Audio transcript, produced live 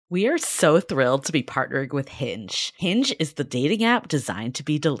We are so thrilled to be partnering with Hinge. Hinge is the dating app designed to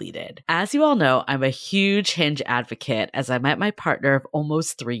be deleted. As you all know, I'm a huge Hinge advocate as I met my partner of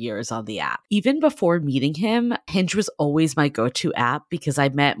almost 3 years on the app. Even before meeting him, Hinge was always my go-to app because I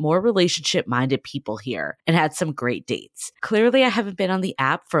met more relationship-minded people here and had some great dates. Clearly, I haven't been on the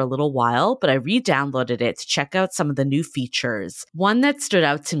app for a little while, but I re-downloaded it to check out some of the new features. One that stood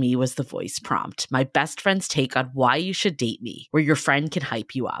out to me was the voice prompt, my best friend's take on why you should date me, where your friend can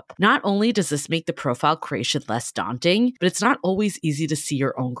hype you up. Not only does this make the profile creation less daunting, but it's not always easy to see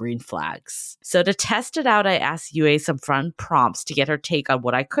your own green flags. So to test it out, I asked Yue some fun prompts to get her take on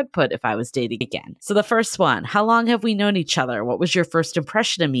what I could put if I was dating again. So the first one, how long have we known each other? What was your first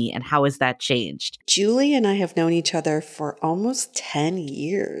impression of me and how has that changed? Julie and I have known each other for almost 10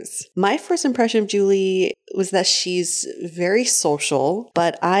 years. My first impression of Julie was that she's very social,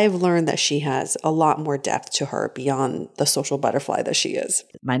 but I've learned that she has a lot more depth to her beyond the social butterfly that she is.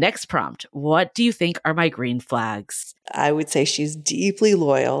 My next prompt, what do you think are my green flags? I would say she's deeply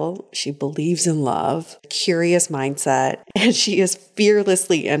loyal. She believes in love, curious mindset, and she is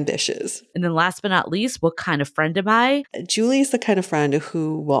fearlessly ambitious. And then last but not least, what kind of friend am I? Julie is the kind of friend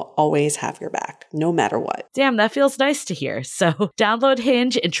who will always have your back, no matter what. Damn, that feels nice to hear. So download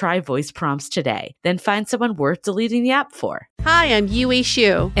Hinge and try voice prompts today. Then find someone worth deleting the app for. Hi, I'm Yue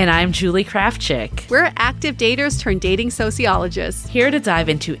Xu. And I'm Julie Krafchick. We're active daters turned dating sociologists. Here to dive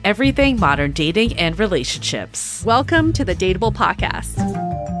into everything modern dating and relationships. Welcome to the Dateable Podcast.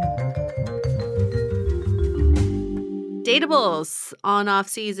 Dateables, on-off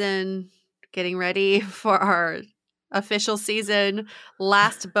season, getting ready for our official season.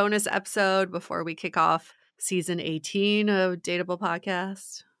 Last bonus episode before we kick off season 18 of Dateable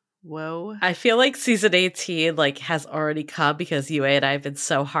Podcast. Whoa. I feel like season 18 has already come because Yue and I have been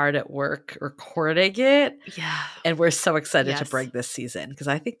so hard at work recording it. Yeah. And we're so excited to bring this season because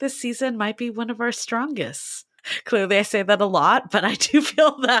I think this season might be one of our strongest. Clearly I say that a lot, but I do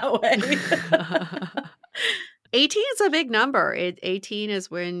feel that way. 18 is a big number. 18 is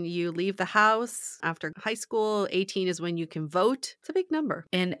when you leave the house after high school. 18 is when you can vote. It's a big number.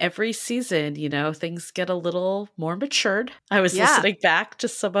 And every season, things get a little more matured. I was listening back to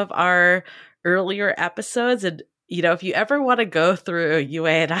some of our earlier episodes and, if you ever want to go through Yue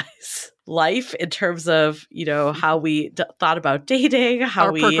and I's life in terms of, how we thought about dating,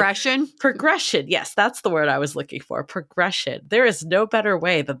 progression. Yes, that's the word I was looking for. Progression. There is no better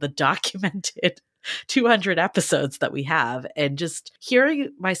way than the documented 200 episodes that we have, and just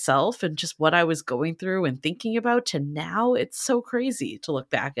hearing myself and just what I was going through and thinking about to now, it's so crazy to look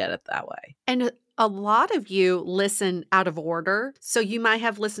back at it that way. And a lot of you listen out of order. So you might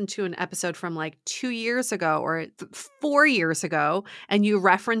have listened to an episode from 2 years ago or 4 years ago, and you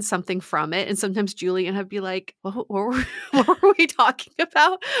reference something from it. And sometimes Julie and I'd be like, what were we talking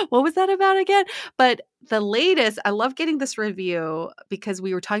about? What was that about again? But the latest, I love getting this review because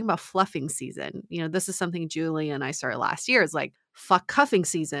we were talking about fluffing season. This is something Julie and I started last year. It's fuck cuffing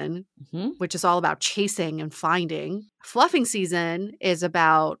season, which is all about chasing and finding. Fluffing season is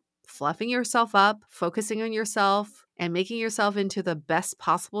about fluffing yourself up, focusing on yourself, and making yourself into the best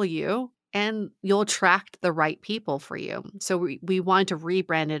possible you. And you'll attract the right people for you. So we wanted to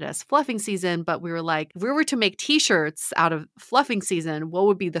rebrand it as fluffing season, but we were like, if we were to make t-shirts out of fluffing season, what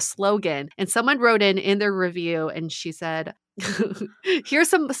would be the slogan? And someone wrote in their review and she said, here's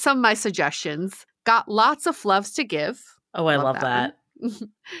some of my suggestions. Got lots of fluffs to give. Oh, I love that.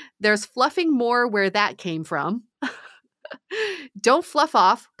 There's fluffing more where that came from. Don't fluff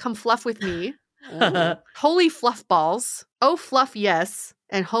off. Come fluff with me. Holy fluff balls. Oh, fluff, yes.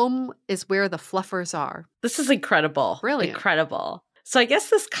 And home is where the fluffers are. This is incredible. Really incredible. So I guess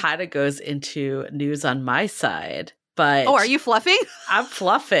this kind of goes into news on my side. But are you fluffing? I'm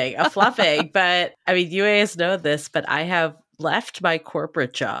fluffing. But I mean, UAs know this, but I have left my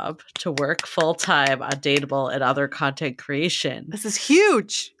corporate job to work full-time on Dateable and other content creation. This is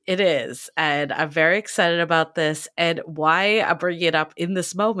huge. It is. And I'm very excited about this. And why I'm bringing it up in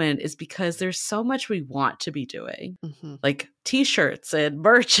this moment is because there's so much we want to be doing, like t-shirts and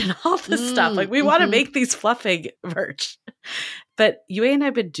merch and all this stuff. We want to make these fluffing merch. But Yue and I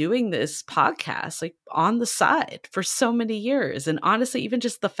have been doing this podcast on the side for so many years. And honestly, even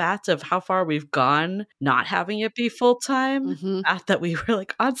just the fact of how far we've gone not having it be full-time, that we were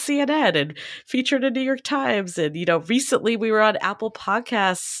on CNN and featured in New York Times. And, recently we were on Apple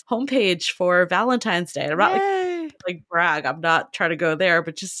Podcasts homepage for Valentine's Day. And I'm not brag. I'm not trying to go there,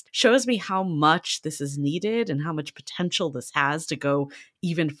 but just shows me how much this is needed and how much potential this has to go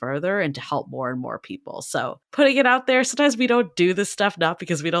even further and to help more and more people. So putting it out there, sometimes we don't do this stuff not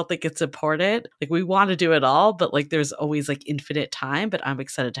because we don't think it's important. Like we want to do it all, but like there's always like infinite time, but I'm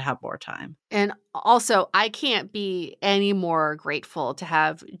excited to have more time. And also, I can't be any more grateful to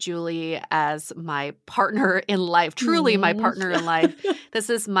have Julie as my partner in life, truly my partner in life. This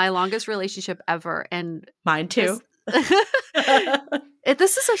is my longest relationship ever. And mine too.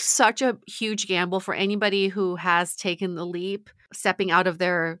 This is such a huge gamble for anybody who has taken the leap, stepping out of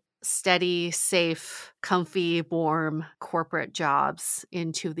their steady, safe, comfy, warm corporate jobs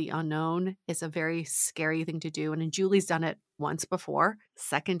into the unknown is a very scary thing to do. And Julie's done it once before,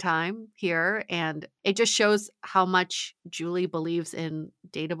 second time here. And it just shows how much Julie believes in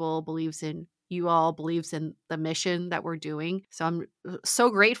Dateable, believes in you all, believes in the mission that we're doing. So I'm so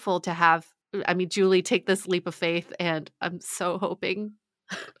grateful to have, Julie take this leap of faith, and I'm so hoping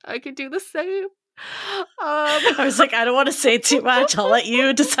I could do the same. I was like, I don't want to say too much. I'll let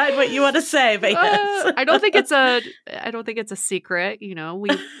you decide what you want to say. But yes. I don't think it's a secret. You know,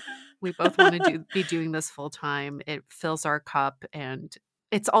 we both want to be doing this full time. It fills our cup, and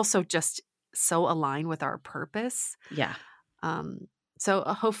it's also just so aligned with our purpose. Yeah. So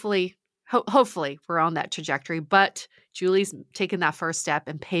hopefully we're on that trajectory. But Julie's taken that first step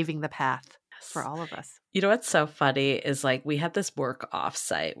and paving the path for all of us. You know what's so funny is like we had this work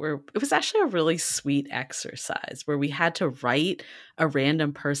offsite where it was actually a really sweet exercise where we had to write a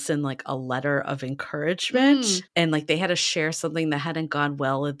random person like a letter of encouragement, and like they had to share something that hadn't gone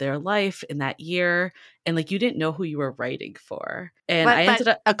well in their life in that year, and like you didn't know who you were writing for. And I ended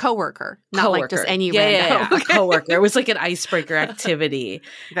up a coworker, not like just any random. Yeah. A coworker. It was like an icebreaker activity.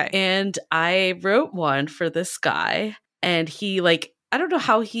 Okay. And I wrote one for this guy, and he like, I don't know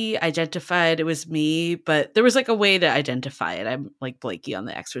how he identified it was me, but there was like a way to identify it. I'm like blanky on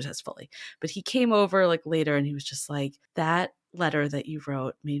the exercise fully. But he came over like later and he was just like, that letter that you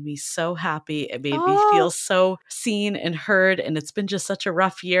wrote made me so happy. It made me feel so seen and heard. And it's been just such a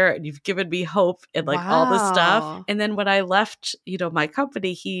rough year. And you've given me hope and like all this stuff. And then when I left, my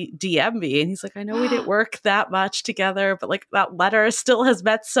company, he DM'd me and he's like, I know we didn't work that much together, but like that letter still has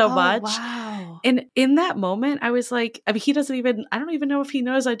meant so much. Wow. And in that moment, I was like, I don't even know if he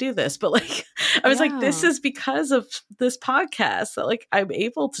knows I do this, but like, I was like, this is because of this podcast that like I'm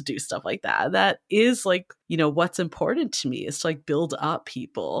able to do stuff like that. That is like, what's important to me is to like build up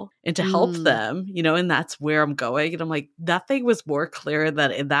people and to help them, and that's where I'm going. And I'm like, nothing was more clear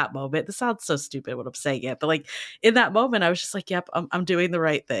than in that moment. This sounds so stupid when I'm saying it, but like in that moment, I was just like, yep, I'm doing the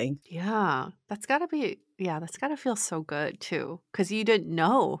right thing. Yeah, that's gotta feel so good too. 'Cause you didn't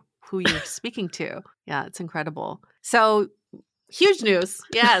know who you're speaking to. Yeah, it's incredible. So huge news.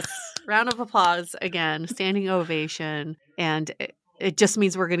 Yes. Round of applause again, standing ovation. And it just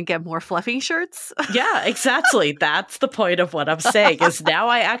means we're going to get more fluffy shirts. Yeah, exactly. That's the point of what I'm saying is now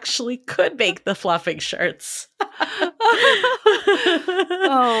I actually could make the fluffing shirts.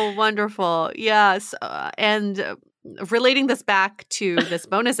 Oh, wonderful. Yes. And relating this back to this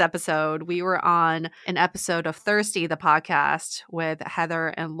bonus episode, we were on an episode of Thirsty, the podcast with Heather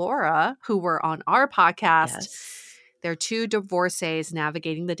and Laura, who were on our podcast. Yes. They're two divorcees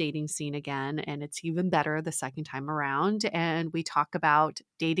navigating the dating scene again, and it's even better the second time around. And we talk about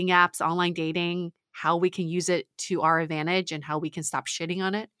dating apps, online dating, how we can use it to our advantage and how we can stop shitting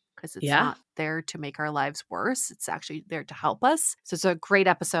on it because it's not there to make our lives worse. It's actually there to help us. So it's a great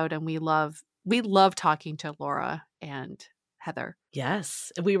episode, and we love talking to Laura and Heather.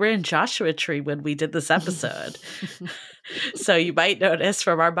 Yes. We were in Joshua Tree when we did this episode. So you might notice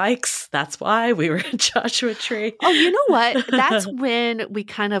from our mics, that's why we were in Joshua Tree. Oh, you know what? That's when we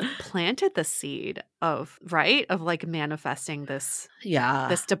kind of planted the seed of like manifesting this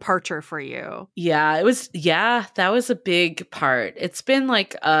departure for you. Yeah, that was a big part. It's been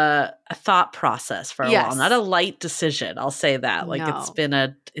like a thought process for a while, not a light decision. I'll say that. Like it's been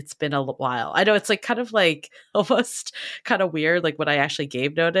a while. I know it's like kind of like almost kind of weird, like when I actually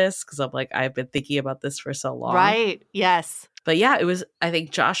gave notice, because I'm like, I've been thinking about this for so long. Right. Yes. But yeah, I think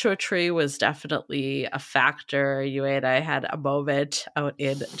Joshua Tree was definitely a factor. You and I had a moment out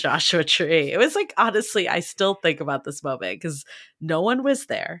in Joshua Tree. It was like, honestly, I still think about this moment because no one was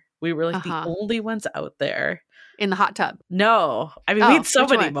there. We were like the only ones out there. In the hot tub? No. I mean, we had so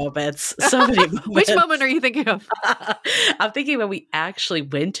many moments. So many moments. Which moment are you thinking of? I'm thinking when we actually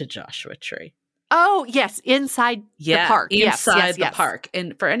went to Joshua Tree. Oh, yes. Inside the park. Inside the park.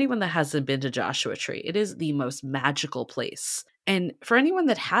 And for anyone that hasn't been to Joshua Tree, it is the most magical place And for anyone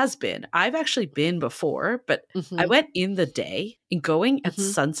that has been, I've actually been before, but I Mhm. went in the day and going at Mhm.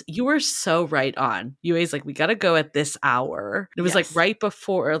 sunset. You were so right on. UA's like, we got to go at this hour. It was like Yes. right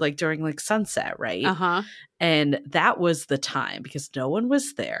before, like during like sunset, right? Uh-huh. And that was the time because no one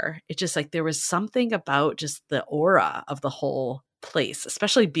was there. It just like there was something about just the aura of the whole place,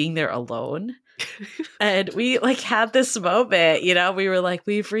 especially being there alone. And we like had this moment, you know, we were like,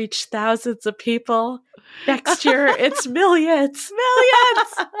 we've reached thousands of people. Next year, it's millions.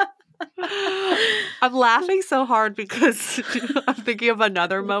 I'm laughing so hard because I'm thinking of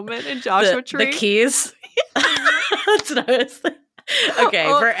another moment in Joshua Tree. The keys. That's what I was like. Okay,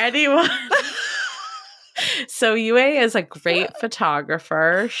 for anyone. So Yue is a great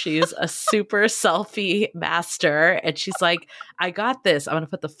photographer. She's a super selfie master. And she's like, I got this. I'm going to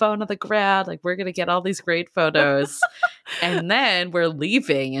put the phone on the ground. Like, we're going to get all these great photos. And then we're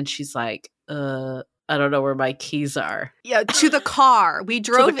leaving. And she's like, I don't know where my keys are. Yeah, to the car. We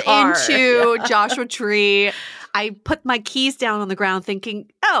drove into Joshua Tree. I put my keys down on the ground thinking,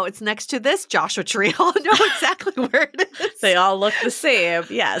 oh, it's next to this Joshua Tree. I'll know exactly where it is. They all look the same.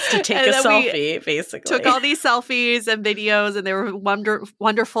 Yes, to take a selfie, basically. Took all these selfies and videos, and they were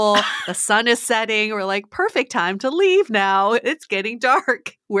wonderful. The sun is setting. We're like, perfect time to leave now. It's getting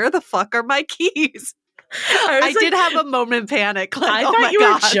dark. Where the fuck are my keys? I did have a moment of panic. Like, I thought you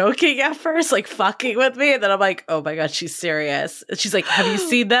were joking at first, like fucking with me. And then I'm like, oh my God, she's serious. And she's like, have you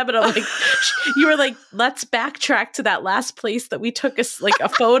seen them? And I'm like, you were like, let's backtrack to that last place that we took a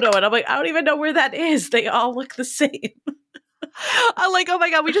photo. And I'm like, I don't even know where that is. They all look the same. I'm like, oh my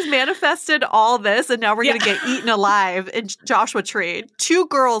God, we just manifested all this and now we're going to get eaten alive in Joshua Tree. 2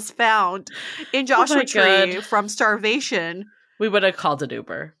 girls found in Joshua Tree from starvation. We would have called an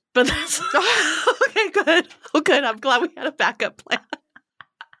Uber. But that's okay, good. Oh, good. I'm glad we had a backup plan.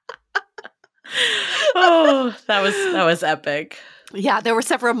 Oh, that was epic. Yeah, there were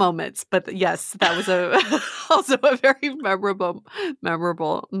several moments, but yes, that was also a very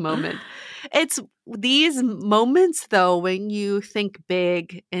memorable moment. It's these moments, though, when you think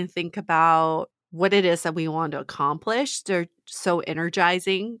big and think about what it is that we want to accomplish, they're so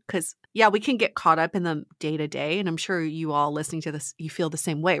energizing because, yeah, we can get caught up in the day-to-day, and I'm sure you all listening to this, you feel the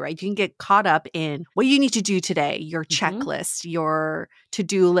same way, right? You can get caught up in what you need to do today, your checklist, your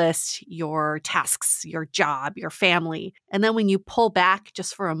to-do list, your tasks, your job, your family. And then when you pull back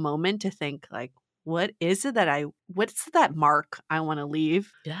just for a moment to think like, what's that mark I want to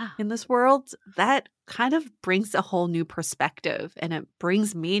leave in this world? That kind of brings a whole new perspective and it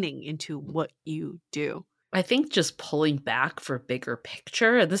brings meaning into what you do. I think just pulling back for bigger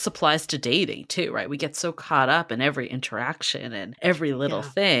picture, and this applies to dating too, right? We get so caught up in every interaction and every little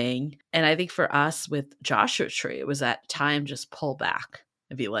thing. And I think for us with Joshua Tree, it was that time just pull back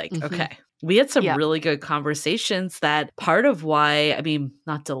and be like, okay. We had some really good conversations that part of why, I mean,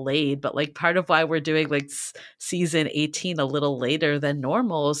 not delayed, but like part of why we're doing like season 18 a little later than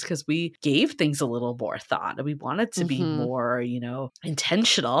normal is because we gave things a little more thought and we wanted to be more, you know,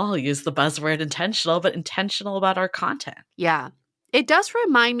 intentional. I'll use the buzzword intentional, but intentional about our content. Yeah. It does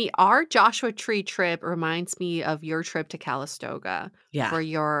remind me, our Joshua Tree trip reminds me of your trip to Calistoga for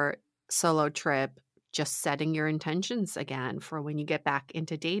your solo trip. Just setting your intentions again for when you get back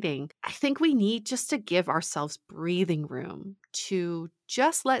into dating. I think we need just to give ourselves breathing room to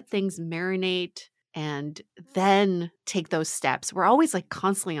just let things marinate and then take those steps. We're always like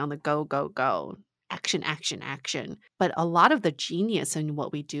constantly on the go, go, go. Action, action, action. But a lot of the genius in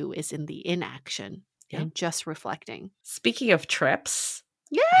what we do is in the inaction and just reflecting. Speaking of trips,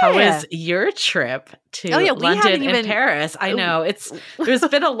 how was your trip to London and Paris? I know there's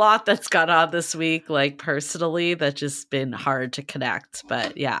been a lot that's gone on this week, like personally, that's just been hard to connect.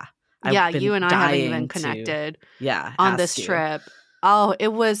 But you and I haven't even connected on this trip. Oh,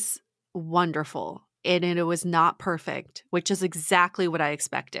 it was wonderful. And it was not perfect, which is exactly what I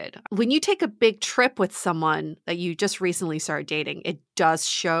expected. When you take a big trip with someone that you just recently started dating, it does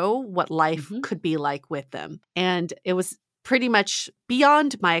show what life could be like with them. And it was pretty much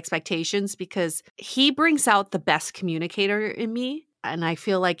beyond my expectations because he brings out the best communicator in me. And I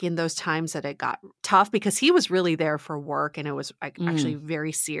feel like in those times that it got tough because he was really there for work and it was actually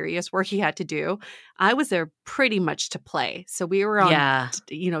very serious work he had to do. I was there pretty much to play. So we were on,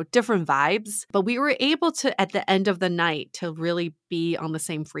 different vibes, but we were able to, at the end of the night, to really be on the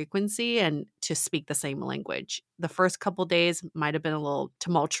same frequency and to speak the same language. The first couple days might have been a little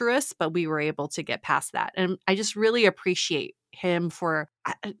tumultuous, but we were able to get past that. And I just really appreciate him for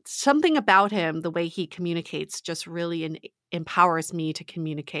something about him, the way he communicates just really empowers me to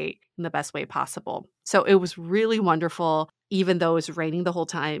communicate in the best way possible. So it was really wonderful. even though it was raining the whole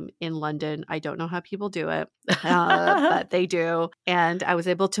time in London. I don't know how people do it, but they do. And I was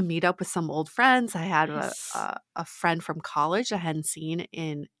able to meet up with some old friends. I had a friend from college I hadn't seen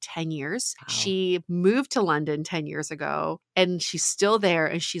in 10 years. Wow. She moved to London 10 years ago, and she's still there,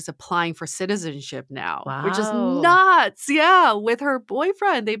 and she's applying for citizenship now, which is Wow. nuts. Yeah, with her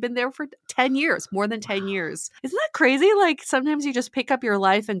boyfriend. They've been there for 10 years, more than 10 years. Isn't that crazy? Like sometimes you just pick up your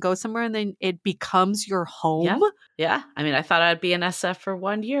life and go somewhere and then it becomes your home. Yeah. I mean, I thought I'd be in SF for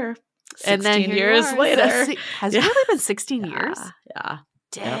 1 year. 16 And then here years later. Has it really been 16 years? Yeah.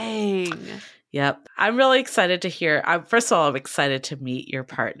 Dang. Yep. I'm really excited to hear. First of all, I'm excited to meet your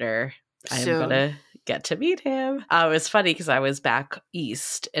partner. I'm going to get to meet him. It was funny because I was back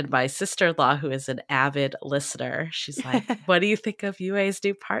east and my sister-in-law, who is an avid listener, she's like, what do you think of UA's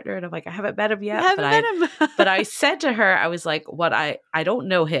new partner? And I'm like, I haven't met him yet. But I said to her, I was like, I don't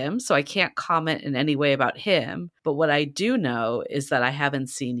know him, so I can't comment in any way about him. But what I do know is that I haven't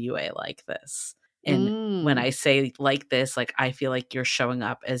seen UA like this. And when I say like this, like I feel like you're showing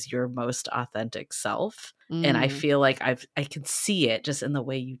up as your most authentic self. And I feel like I can see it just in the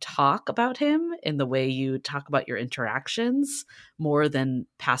way you talk about him, in the way you talk about your interactions, more than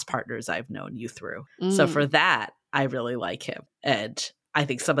past partners I've known you through. So for that, I really like him. And I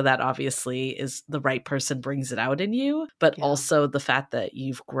think some of that obviously is the right person brings it out in you, but also the fact that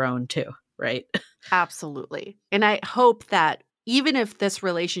you've grown too, right? Absolutely. And I hope that even if this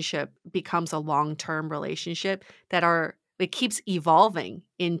relationship becomes a long-term relationship, that it keeps evolving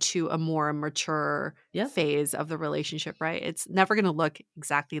into a more mature phase of the relationship, right? It's never going to look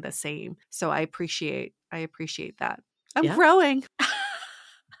exactly the same. So I appreciate that. I'm growing.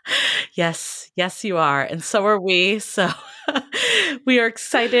 Yes, you are. And so are we. So we are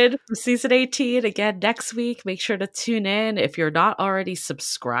excited for season 18 again next week. Make sure to tune in. If you're not already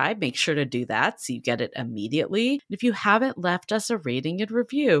subscribed, make sure to do that so you get it immediately. And if you haven't left us a rating and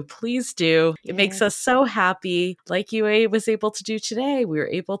review, please do. It makes us so happy. Like UA was able to do today, we were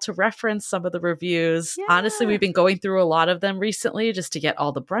able to reference some of the reviews. Yeah. Honestly, we've been going through a lot of them recently just to get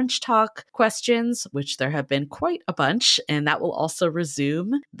all the brunch talk questions, which there have been quite a bunch. And that will also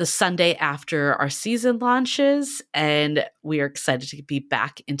resume the Sunday after our season launches. And we are excited to be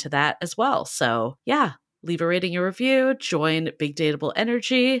back into that as well. So leave a rating and review, join Big Dateable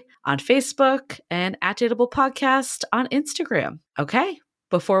Energy on Facebook and @Dateable Podcast on Instagram. Okay.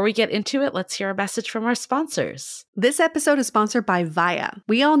 Before we get into it, let's hear a message from our sponsors. This episode is sponsored by Viia.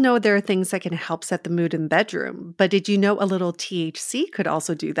 We all know there are things that can help set the mood in the bedroom, but did you know a little THC could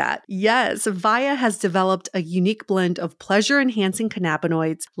also do that? Yes, Viia has developed a unique blend of pleasure-enhancing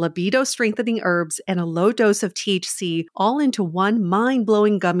cannabinoids, libido-strengthening herbs, and a low dose of THC all into one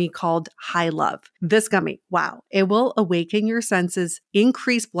mind-blowing gummy called High Love. This gummy, wow, it will awaken your senses,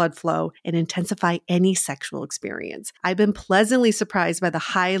 increase blood flow, and intensify any sexual experience. I've been pleasantly surprised by the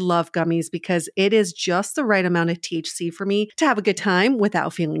High Love gummies because it is just the right amount of THC for me to have a good time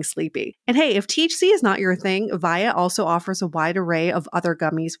without feeling sleepy. And hey, if THC is not your thing, Viia also offers a wide array of other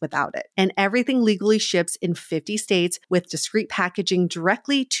gummies without it. And everything legally ships in 50 states with discreet packaging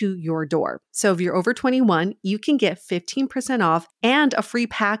directly to your door. So if you're over 21, you can get 15% off and a free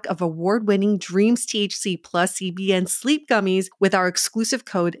pack of award-winning Dreams THC plus CBN sleep gummies with our exclusive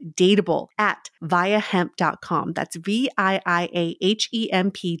code DATEABLE at viiahemp.com. That's VIIAHEMP.com.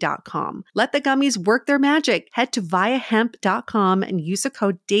 Let the gummies work their magic. Head to viiahemp.com and use the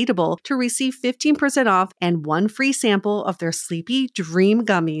code DATEABLE to receive 15% off and one free sample of their Sleepy Dream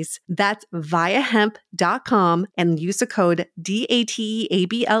gummies. That's viiahemp.com and use the code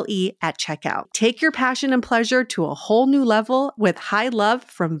DATEABLE at checkout. Take your passion and pleasure to a whole new level with High Love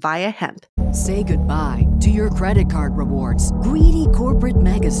from Viia Hemp. Say goodbye to your credit card rewards. Greedy corporate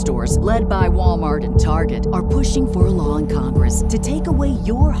mega stores, led by Walmart and Target, are pushing for a law in Congress to take away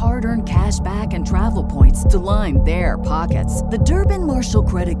your hard-earned cash back and travel points to line their pockets. The Durbin-Marshall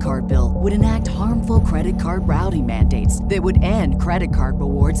credit card bill would enact harmful credit card routing mandates that would end credit card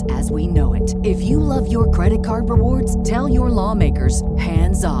rewards as we know it. If you love your credit card rewards, tell your lawmakers,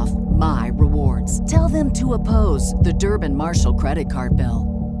 hands off my rewards. Tell them to oppose the Durbin-Marshall credit card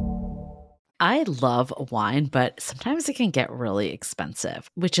bill. I love wine, but sometimes it can get really expensive,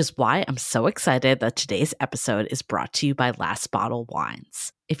 which is why I'm so excited that today's episode is brought to you by Last Bottle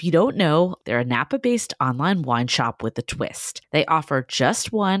Wines. If you don't know, they're a Napa-based online wine shop with a twist. They offer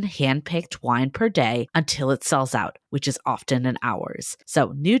just one hand-picked wine per day until it sells out. which is often in hours.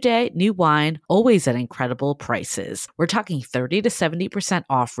 So new day, new wine, always at incredible prices. We're talking 30 to 70%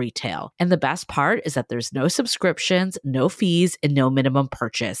 off retail. And the best part is that there's no subscriptions, no fees, and no minimum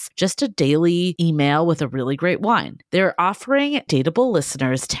purchase. Just a daily email with a really great wine. They're offering Dateable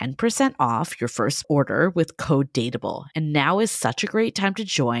listeners 10% off your first order with code DATEABLE. And now is such a great time to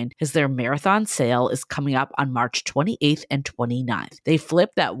join as their marathon sale is coming up on March 28th and 29th. They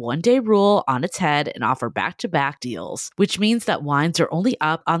flip that one-day rule on its head and offer back-to-back deals, which means that wines are only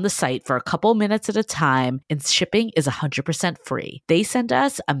up on the site for a couple minutes at a time and shipping is 100% free. They sent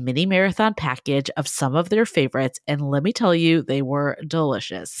us a mini marathon package of some of their favorites, and let me tell you, they were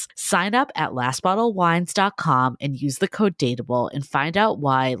delicious. Sign up at lastbottlewines.com and use the code DATEABLE and find out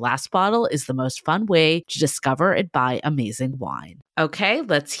why Last Bottle is the most fun way to discover and buy amazing wine. Okay,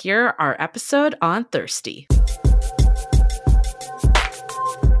 let's hear our episode on Thirsty.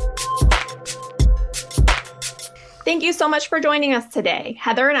 Thank you so much for joining us today.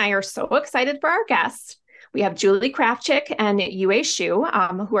 Heather and I are so excited for our guests. We have Julie Krafchick and Yue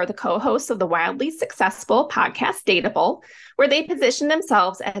Xu, who are the co-hosts of the wildly successful podcast Dateable, where they position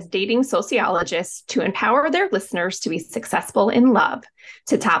themselves as dating sociologists to empower their listeners to be successful in love.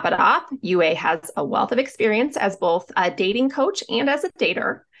 To top it off, Yue has a wealth of experience as both a dating coach and as a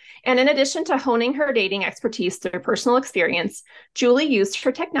dater. And in addition to honing her dating expertise through personal experience, Julie used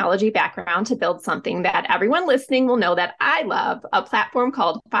her technology background to build something that everyone listening will know that I love, a platform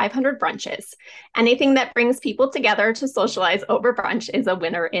called 500 Brunches. Anything that brings people together to socialize over brunch is a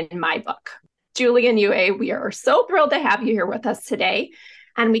winner in my book. Julie and Yue, we are so thrilled to have you here with us today.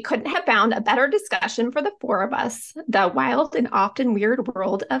 And we couldn't have found a better discussion for the four of us, the wild and often weird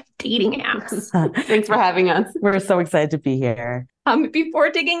world of dating apps. Thanks for having us. We're so excited to be here.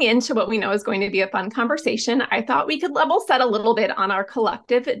 Before digging into what we know is going to be a fun conversation, I thought we could level set a little bit on our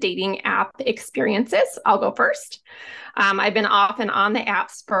collective dating app experiences. I'll go first. I've been off and on the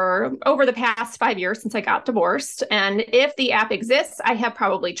apps for over the past 5 years since I got divorced. And if the app exists, I have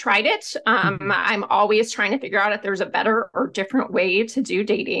probably tried it. I'm always trying to figure out if there's a better or different way to do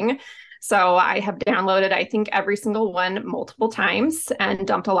dating. So I have downloaded, I think, every single one multiple times and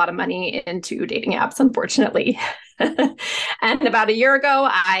dumped a lot of money into dating apps, unfortunately. And about a year ago,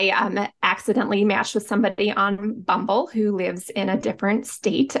 I accidentally matched with somebody on Bumble who lives in a different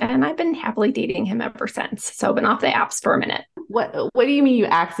state, and I've been happily dating him ever since. So I've been off the apps for a minute. What do you mean you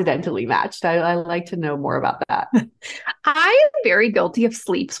accidentally matched? I like to know more about that. I am very guilty of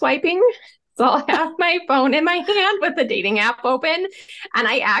sleep swiping. So I'll have my phone in my hand with the dating app open, and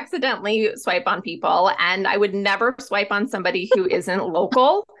I accidentally swipe on people, and I would never swipe on somebody who isn't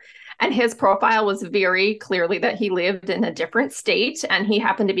local. And his profile was very clearly that he lived in a different state, and he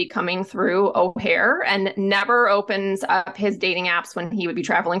happened to be coming through O'Hare and never opens up his dating apps when he would be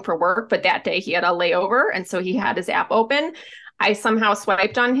traveling for work. But that day he had a layover, and so he had his app open. I somehow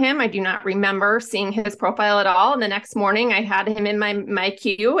swiped on him. I do not remember seeing his profile at all. And the next morning I had him in my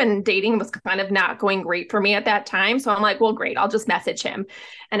queue, and dating was kind of not going great for me at that time. So I'm like, well, great, I'll just message him.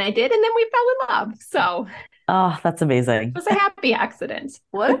 And I did. And then we fell in love. So Oh, that's amazing. it was a happy accident.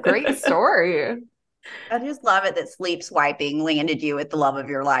 What a great story. I just love it that sleep swiping landed you with the love of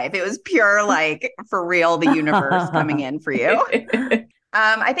your life. It was pure, like, for real, the universe coming in for you.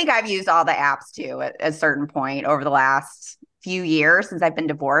 I think I've used all the apps too at a certain point over the last few years since I've been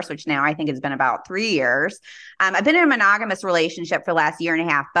divorced, which now I think has been about 3 years. I've been in a monogamous relationship for the last year and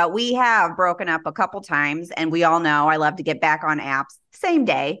a half, but we have broken up a couple times, and we all know I love to get back on apps same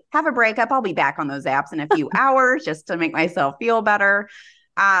day, have a breakup. I'll be back on those apps in a few hours just to make myself feel better.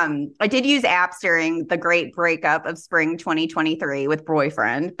 I did use apps during the great breakup of spring 2023 with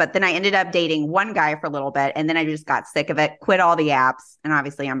boyfriend, but then I ended up dating one guy for a little bit, and then I just got sick of it, quit all the apps, and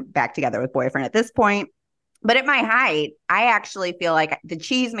obviously I'm back together with boyfriend at this point. But at my height, I actually feel like the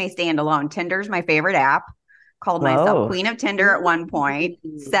cheese may stand alone. Tinder's my favorite app. Called myself Queen of Tinder at one point.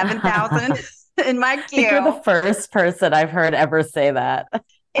 7,000 in my queue. I think you're the first person I've heard ever say that.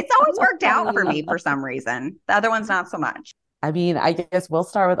 It's always worked out for me for some reason. The other one's not so much. I mean, I guess we'll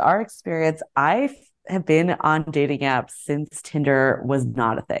start with our experience. I have been on dating apps since Tinder was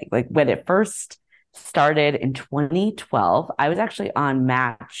not a thing. Like when it first started in 2012, I was actually on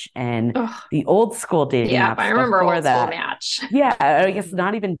Match and the old school dating apps. I remember old that. school Match. Yeah, I guess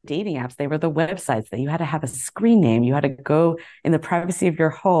not even dating apps. They were the websites that you had to have a screen name. You had to go in the privacy of your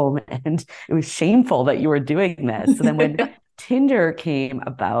home, and it was shameful that you were doing this. So then when Tinder came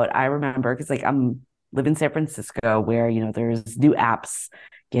about, I remember, because like I'm live in San Francisco where, you know, there's new apps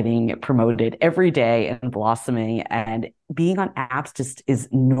getting promoted every day and blossoming, and being on apps just is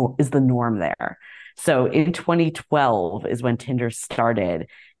the norm there. So in 2012 is when Tinder started,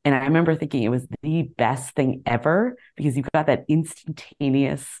 And I remember thinking it was the best thing ever because you got that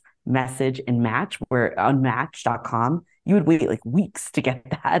instantaneous message and match where on Match.com, you would wait like weeks to get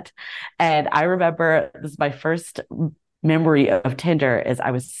that. And I remember this is my first memory of Tinder is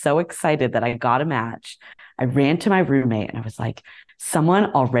I was so excited that I got a match. I ran to my roommate and I was like, someone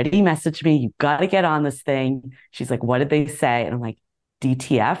already messaged me. You got to get on this thing. She's like, what did they say? And I'm like,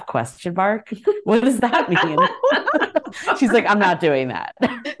 DTF question mark. What does that mean? She's like, I'm not doing that.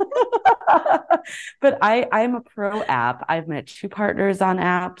 But I'm a pro app. I've met 2 partners on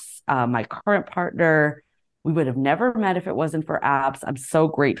apps. My current partner, we would have never met if it wasn't for apps. I'm so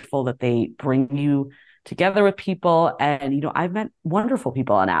grateful that they bring you together with people. And, you know, I've met wonderful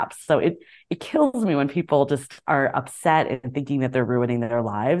people on apps. So it kills me when people just are upset and thinking that they're ruining their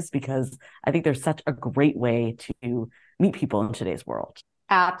lives, because I think there's such a great way to meet people in today's world.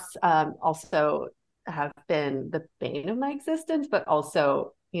 Apps also have been the bane of my existence, but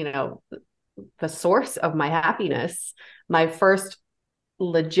also, you know, the source of my happiness. My first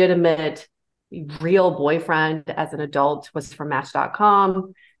legitimate, real boyfriend as an adult was from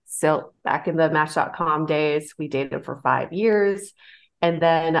Match.com. So back in the Match.com days, we dated for 5 years. And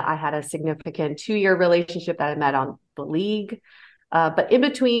then I had a significant 2-year relationship that I met on The League. But in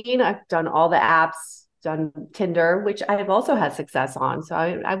between, I've done all the apps, done Tinder, which I've also had success on. So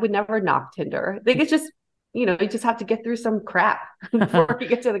I would never knock Tinder. I think it's just, you know, you just have to get through some crap before you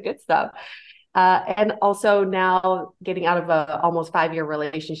get to the good stuff. And also now getting out of a almost 5-year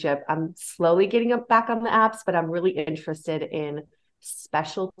relationship, I'm slowly getting back on the apps, but I'm really interested in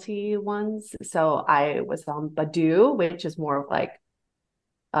specialty ones. So I was on Badoo, which is more of like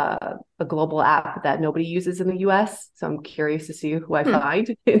a global app that nobody uses in the US. So I'm curious to see who I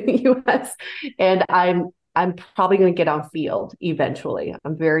find in the US. And I'm probably going to get on Field eventually.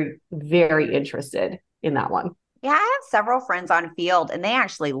 I'm very, very interested in that one. Yeah, I have several friends on Field and they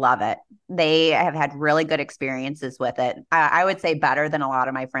actually love it. They have had really good experiences with it. I would say better than a lot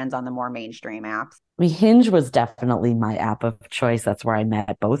of my friends on the more mainstream apps. I mean, Hinge was definitely my app of choice. That's where I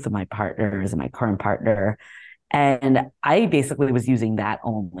met both of my partners and my current partner. And I basically was using that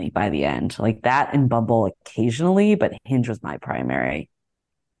only by the end, like that and Bumble occasionally, but Hinge was my primary.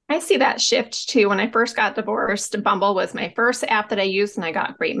 I see that shift too. When I first got divorced, Bumble was my first app that I used, and I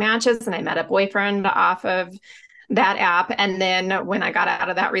got great matches, and I met a boyfriend off of that app. And then when I got out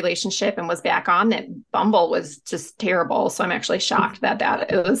of that relationship and was back on it, Bumble was just terrible. So I'm actually shocked that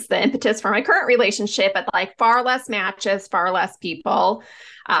it was the impetus for my current relationship, but like far less matches, far less people.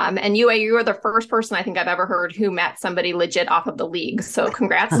 And you were the first person I think I've ever heard who met somebody legit off of The League. So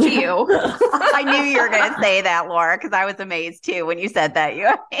congrats to you. I knew you were going to say that, Laura, because I was amazed too when you said that.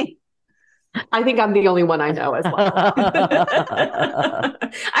 I think I'm the only one I know as well. I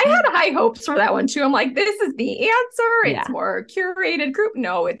had high hopes for that one too. I'm like, this is the answer. It's more curated group.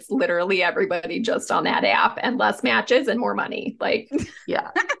 No, it's literally everybody just on that app and less matches and more money. Like, yeah.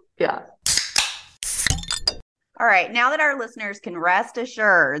 All right. Now that our listeners can rest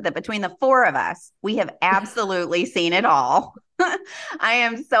assured that between the 4 of us, we have absolutely seen it all. I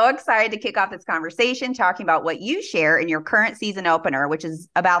am so excited to kick off this conversation talking about what you share in your current season opener, which is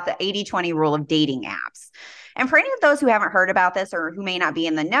about the 80-20 rule of dating apps. And for any of those who haven't heard about this or who may not be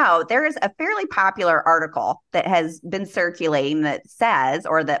in the know, there is a fairly popular article that has been circulating that says,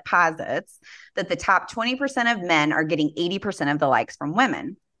 or that posits, that the top 20% of men are getting 80% of the likes from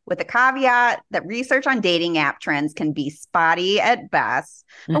women, with the caveat that research on dating app trends can be spotty at best.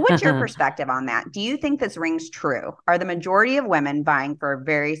 But what's your perspective on that? Do you think this rings true? Are the majority of women vying for a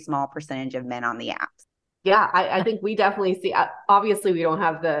very small percentage of men on the apps? Yeah, I think we definitely see, obviously we don't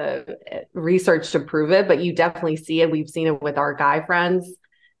have the research to prove it, but you definitely see it. We've seen it with our guy friends.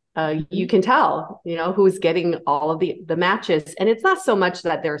 You can tell, who's getting all of the matches. And it's not so much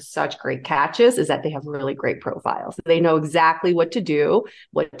that they're such great catches, is that they have really great profiles. They know exactly what to do,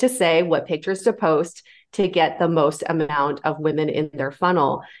 what to say, what pictures to post to get the most amount of women in their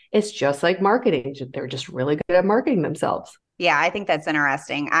funnel. It's just like marketing. They're just really good at marketing themselves. Yeah, I think that's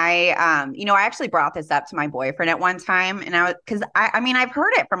interesting. I actually brought this up to my boyfriend at one time, and I've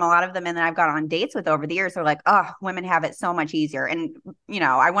heard it from a lot of the men that I've got on dates with over the years. They're like, oh, women have it so much easier. And,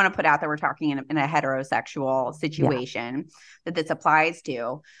 I want to put out that we're talking in a heterosexual situation that this applies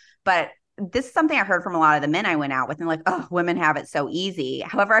to, but this is something I heard from a lot of the men I went out with, and like, oh, women have it so easy.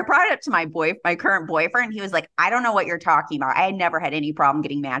 However, I brought it up to my current boyfriend. He was like, I don't know what you're talking about. I had never had any problem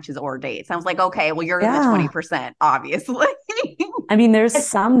getting matches or dates. I was like, okay, well, you're in the 20%, obviously. I mean, there's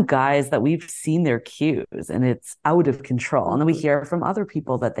some guys that we've seen their cues and it's out of control. And then we hear from other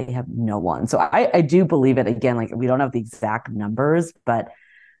people that they have no one. So I do believe it. Again, like we don't have the exact numbers, but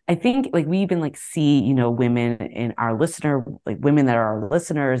I think like we even like see, women in our women that are our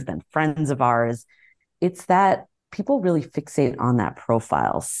listeners, then friends of ours. It's that people really fixate on that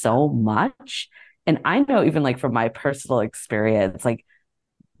profile so much. And I know even like from my personal experience, like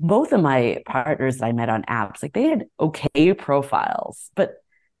both of my partners that I met on apps, like they had okay profiles, but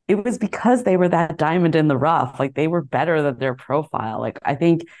it was because they were that diamond in the rough. Like they were better than their profile. Like I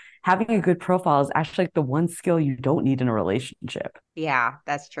think having a good profile is actually like the one skill you don't need in a relationship. Yeah,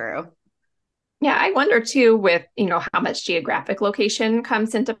 that's true. Yeah, I wonder too with, how much geographic location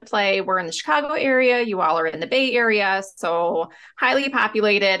comes into play. We're in the Chicago area, you all are in the Bay Area, so highly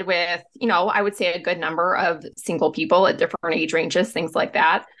populated with, I would say a good number of single people at different age ranges, things like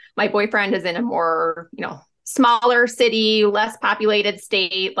that. My boyfriend is in a more, smaller city, less populated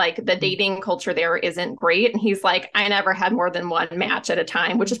state. Like the dating culture there isn't great. And he's like, I never had more than one match at a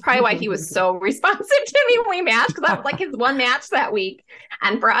time, which is probably why he was so responsive to me when we matched, because I was like his one match that week.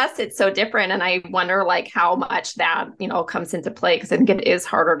 And for us, it's so different. And I wonder like how much that, comes into play, because I think it is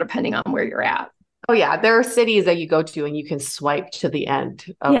harder depending on where you're at. Oh yeah, there are cities that you go to and you can swipe to the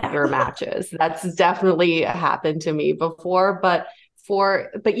end of your matches. That's definitely happened to me before, but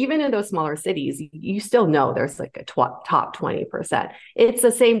even in those smaller cities, you still know there's like a top 20%. It's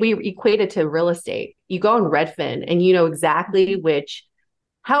the same. We equate it to real estate. You go on Redfin and you know exactly which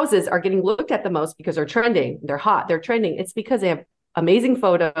houses are getting looked at the most because they're trending. They're hot. They're trending. It's because they have amazing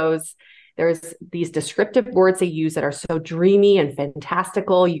photos. There's these descriptive words they use that are so dreamy and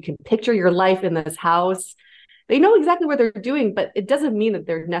fantastical. You can picture your life in this house. They know exactly what they're doing, but it doesn't mean that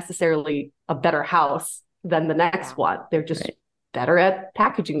they're necessarily a better house than the next one. They're just better at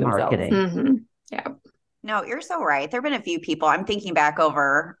packaging themselves. Marketing. Mm-hmm. Yeah. No, you're so right. There have been a few people. I'm thinking back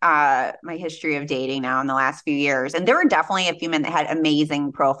over my history of dating now in the last few years. And there were definitely a few men that had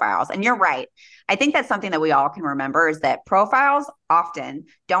amazing profiles. And you're right. I think that's something that we all can remember, is that profiles often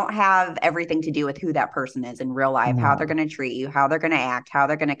don't have everything to do with who that person is in real life, how they're going to treat you, how they're going to act, how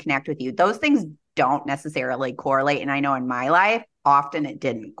they're going to connect with you. Those things don't necessarily correlate. And I know in my life, often it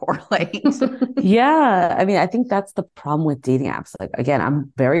didn't correlate. Yeah. I mean, I think that's the problem with dating apps. Like, again,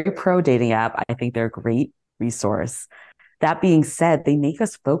 I'm very pro dating app. I think they're a great resource. That being said, they make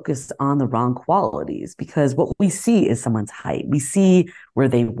us focus on the wrong qualities, because what we see is someone's height. We see where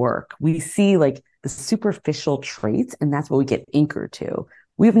they work. We see like the superficial traits, and that's what we get anchored to.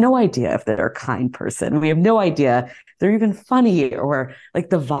 We have no idea if they're a kind person. We have no idea if they're even funny or like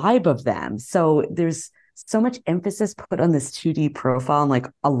the vibe of them. So there's so much emphasis put on this 2D profile and like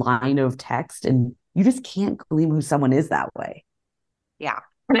a line of text, and you just can't glean who someone is that way. Yeah.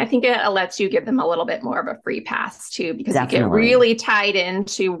 And I think it lets you give them a little bit more of a free pass too, because Definitely. you get really tied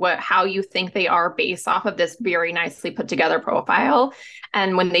into how you think they are based off of this very nicely put together profile.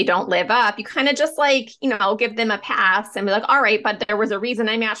 And when they don't live up, you kind of just like, give them a pass and be like, all right, but there was a reason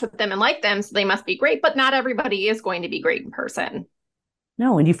I matched with them and liked them, so they must be great. But not everybody is going to be great in person.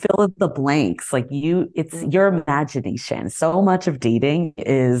 No, and you fill in the blanks. Like it's your imagination. So much of dating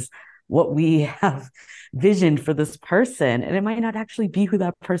is what we have visioned for this person, and it might not actually be who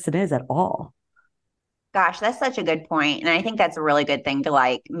that person is at all. Gosh, that's such a good point. And I think that's a really good thing to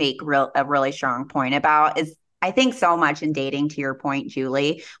like make a really strong point about. Is I think so much in dating, to your point,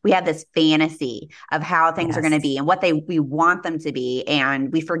 Julie, we have this fantasy of how things are going to be and what we want them to be.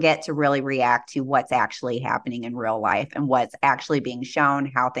 And we forget to really react to what's actually happening in real life and what's actually being shown,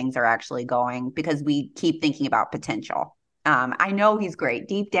 how things are actually going, because we keep thinking about potential. I know he's great.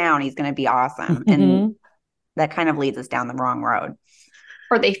 Deep down, he's going to be awesome. And that kind of leads us down the wrong road.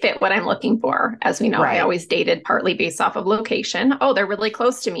 Or they fit what I'm looking for. As we know, I always dated partly based off of location. Oh, they're really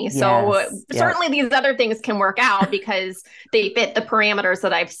close to me. So certainly these other things can work out because they fit the parameters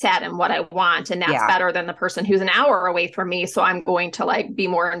that I've set and what I want. And that's better than the person who's an hour away from me. So I'm going to like be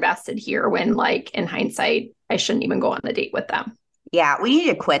more invested here, when like in hindsight, I shouldn't even go on the date with them. Yeah, we need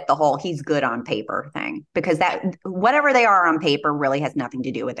to quit the whole he's good on paper thing, because that whatever they are on paper really has nothing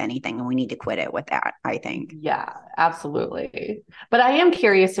to do with anything. And we need to quit it with that, I think. Yeah, absolutely. But I am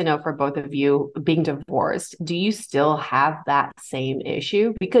curious to know, for both of you being divorced, do you still have that same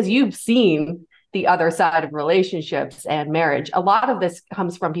issue? Because you've seen the other side of relationships and marriage. A lot of this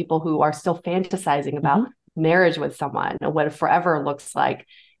comes from people who are still fantasizing about marriage with someone and what forever looks like.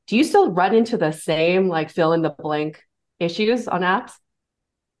 Do you still run into the same like fill in the blank issues on apps?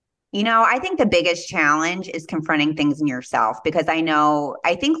 I think the biggest challenge is confronting things in yourself, because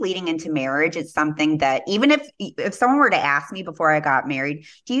I think leading into marriage is something that even if someone were to ask me before I got married,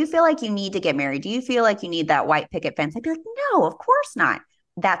 do you feel like you need to get married? Do you feel like you need that white picket fence? I'd be like, no, of course not.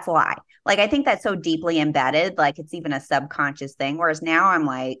 That's a lie. Like, I think that's so deeply embedded, like it's even a subconscious thing. Whereas now I'm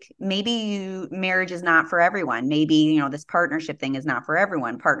like, maybe marriage is not for everyone. Maybe, this partnership thing is not for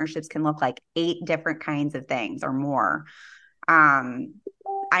everyone. Partnerships can look like 8 different kinds of things or more.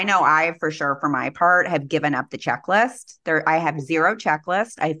 I know I, for sure, for my part, have given up the checklist. I have 0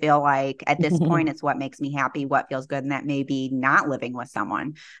 checklist. I feel like at this point, it's what makes me happy, what feels good, and that may be not living with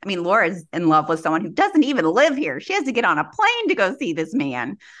someone. I mean, Laura's in love with someone who doesn't even live here. She has to get on a plane to go see this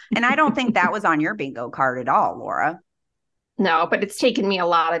man. And I don't think that was on your bingo card at all, Laura. No, but it's taken me a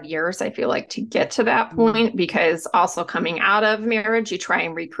lot of years, I feel like, to get to that point, because also coming out of marriage, you try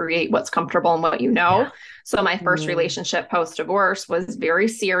and recreate what's comfortable and what you know. Yeah. So my first relationship post-divorce was very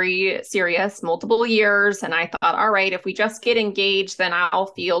serious, multiple years. And I thought, all right, if we just get engaged, then I'll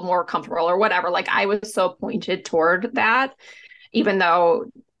feel more comfortable or whatever. Like, I was so pointed toward that, even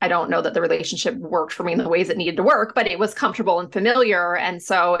though I don't know that the relationship worked for me in the ways it needed to work, but it was comfortable and familiar. And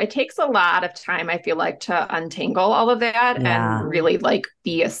so it takes a lot of time, I feel like, to untangle all of that and really like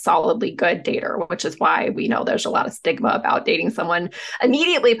be a solidly good dater, which is why we know there's a lot of stigma about dating someone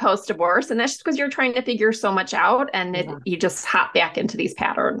immediately post-divorce. And that's just because you're trying to figure so much out and you just hop back into these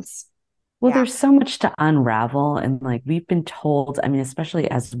patterns. Well, there's so much to unravel. And like we've been told, I mean, especially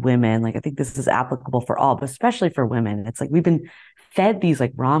as women, like I think this is applicable for all, but especially for women, it's like we've been fed these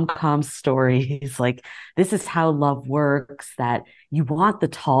like rom-com stories, like this is how love works, that you want the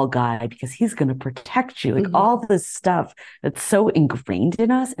tall guy because he's going to protect you, like all this stuff that's so ingrained in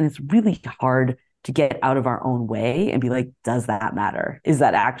us. And it's really hard to get out of our own way and be like, does that matter? Is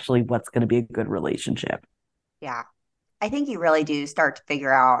that actually what's going to be a good relationship? Yeah. I think you really do start to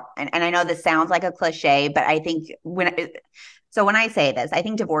figure out, and I know this sounds like a cliche, but I think when I say this, I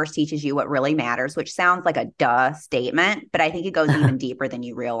think divorce teaches you what really matters, which sounds like a duh statement, but I think it goes even deeper than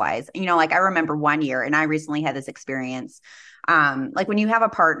you realize. Like I remember one year, and I recently had this experience. Like when you have a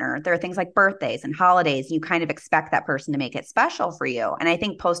partner, there are things like birthdays and holidays, and you kind of expect that person to make it special for you. And I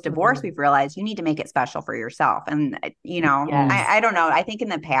think post-divorce, we've realized you need to make it special for yourself. And, I don't know. I think in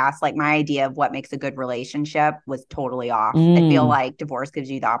the past, like my idea of what makes a good relationship was totally off. I feel like divorce gives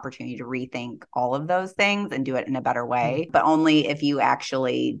you the opportunity to rethink all of those things and do it in a better way, but only if you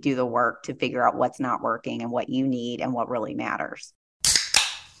actually do the work to figure out what's not working and what you need and what really matters.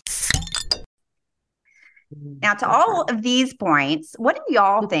 Now, to all of these points, what do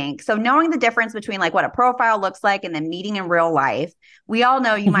y'all think? So knowing the difference between like what a profile looks like and then meeting in real life, we all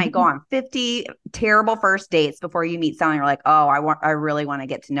know you might go on 50 terrible first dates before you meet someone. You're like, oh, I really want to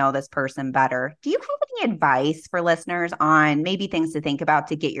get to know this person better. Do you have any advice for listeners on maybe things to think about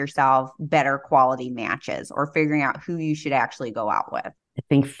to get yourself better quality matches or figuring out who you should actually go out with? I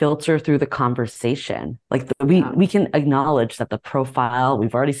think filter through the conversation. Like we can acknowledge that the profile,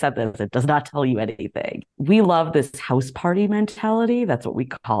 we've already said this, it does not tell you anything. We love this house party mentality. That's what we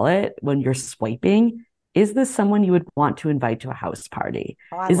call it when you're swiping. Is this someone you would want to invite to a house party?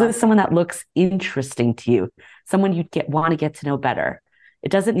 Is this someone that looks interesting to you? Someone you'd want to get to know better? It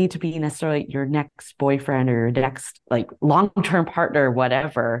doesn't need to be necessarily your next boyfriend or your next like long-term partner,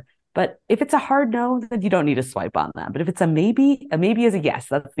 whatever. But if it's a hard no, then you don't need to swipe on them. But if it's a maybe is a yes.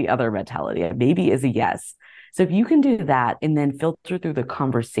 That's the other mentality. A maybe is a yes. So if you can do that and then filter through the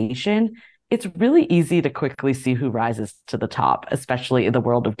conversation, it's really easy to quickly see who rises to the top, especially in the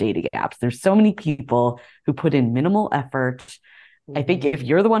world of dating apps. There's so many people who put in minimal effort. I think if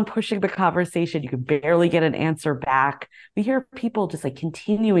you're the one pushing the conversation, you can barely get an answer back. We hear people just like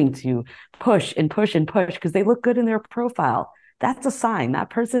continuing to push and push and push because they look good in their profile. That's a sign that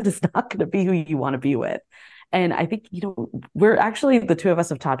person is not going to be who you want to be with. And I think, we're actually, the two of us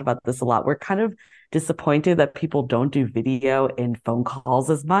have talked about this a lot. We're kind of disappointed that people don't do video and phone calls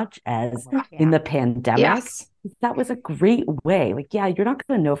as much as in the pandemic. Yes. That was a great way. Like, yeah, you're not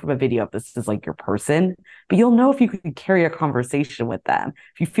going to know from a video if this is like your person, but you'll know if you can carry a conversation with them,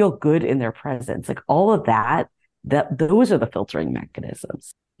 if you feel good in their presence, like all of that those are the filtering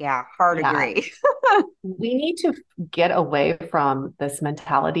mechanisms. Yeah, hard agree. We need to get away from this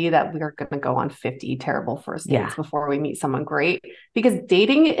mentality that we're going to go on 50 terrible first dates before we meet someone great, because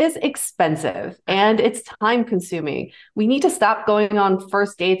dating is expensive and it's time consuming. We need to stop going on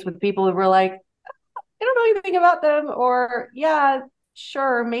first dates with people who we're like, I don't know anything about them, or yeah,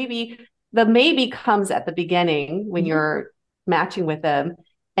 sure, maybe. The maybe comes at the beginning when you're matching with them.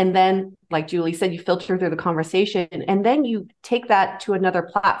 And then, like Julie said, you filter through the conversation and then you take that to another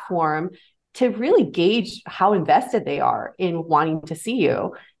platform to really gauge how invested they are in wanting to see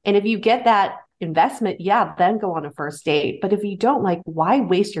you. And if you get that investment, then go on a first date. But if you don't, like, why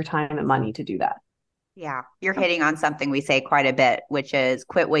waste your time and money to do that? Yeah, you're hitting on something we say quite a bit, which is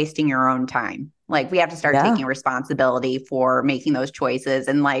quit wasting your own time. Like we have to start taking responsibility for making those choices.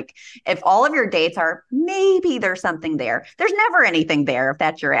 And like, if all of your dates are, maybe there's something there. There's never anything there if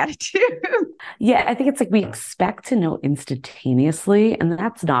that's your attitude. Yeah, I think it's like we expect to know instantaneously, and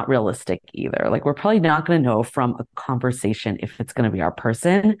that's not realistic either. Like we're probably not going to know from a conversation if it's going to be our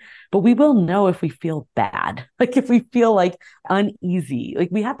person, but we will know if we feel bad. Like if we feel like uneasy, like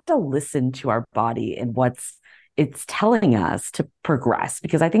we have to listen to our body and it's telling us to progress,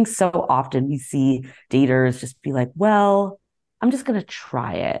 because I think so often we see daters just be like, well, I'm just going to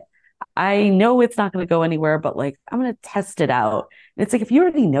try it. I know it's not going to go anywhere, but like, I'm going to test it out. And it's like, if you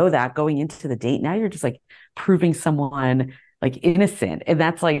already know that going into the date, now you're just like proving someone like innocent. And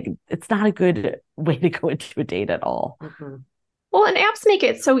that's like, it's not a good way to go into a date at all. Mm-hmm. Well, and apps make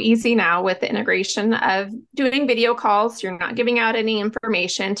it so easy now with the integration of doing video calls. You're not giving out any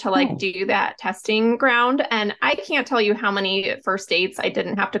information to like do that testing ground. And I can't tell you how many first dates I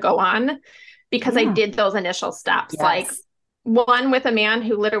didn't have to go on because I did those initial steps. Yes. Like one with a man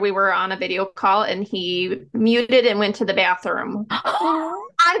who literally were on a video call and he muted and went to the bathroom.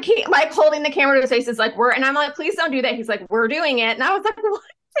 Like holding the camera to his face is like, and I'm like, please don't do that. He's like, we're doing it. And I was like, what?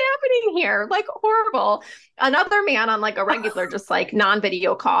 Happening here? Like horrible. Another man on like a regular, just like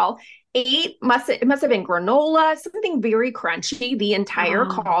non-video call, it must have been granola, something very crunchy the entire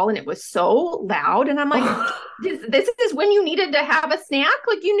call, and it was so loud. And I'm like, this is when you needed to have a snack.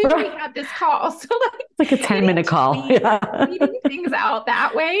 Like you knew we had this call, so like a 10-minute call. Eating things out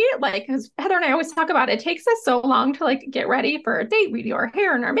that way, like because Heather and I always talk about it takes us so long to like get ready for a date. We do our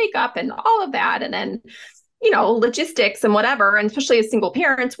hair and our makeup and all of that, and then logistics and whatever. And especially as single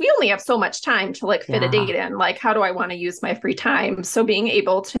parents, we only have so much time to like fit a date in. Like, how do I want to use my free time? So being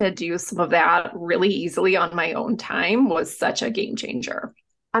able to do some of that really easily on my own time was such a game changer.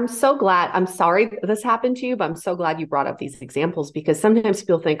 I'm so glad. I'm sorry this happened to you, but I'm so glad you brought up these examples, because sometimes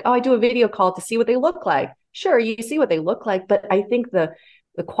people think, oh, I do a video call to see what they look like. Sure, you see what they look like. But I think the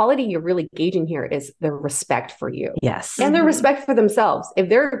quality you're really gauging here is their respect for you. Yes. And their respect for themselves. If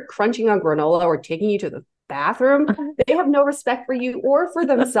they're crunching on granola or taking you to the bathroom, they have no respect for you or for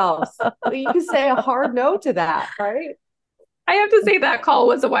themselves. You can say a hard no to that, right? I have to say that call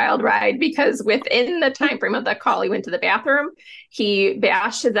was a wild ride, because within the time frame of the call, he went to the bathroom. He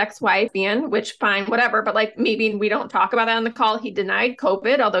bashed his ex-wife in, which fine, whatever. But like, maybe we don't talk about that on the call. He denied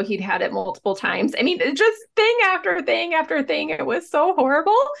COVID, although he'd had it multiple times. I mean, it's just thing after thing after thing. It was so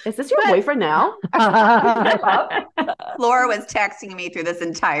horrible. Is this your boyfriend now? Laura was texting me through this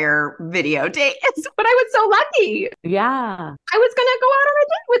entire video date. But I was so lucky. Yeah. I was going to go out on a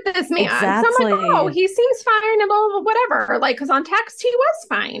date with this man. Exactly. So I'm like, oh, he seems fine and blah, blah, whatever. Like, because on text, he was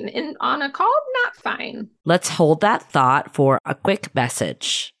fine. And on a call, not fine. Let's hold that thought for a quick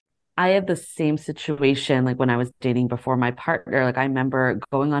message. I had the same situation like when I was dating before my partner. Like I remember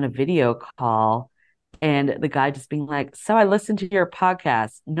going on a video call and the guy just being like, so I listened to your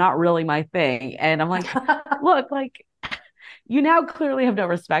podcast, not really my thing. And I'm like, look, like you now clearly have no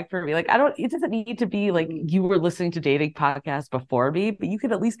respect for me. Like it doesn't need to be like you were listening to dating podcasts before me, but you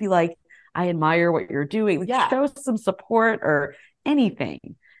could at least be like, I admire what you're doing. Like show some support or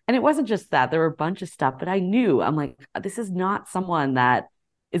anything. And it wasn't just that. There were a bunch of stuff, but I knew, I'm like, this is not someone that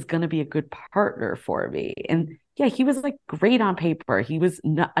is going to be a good partner for me. And yeah, he was like great on paper. He was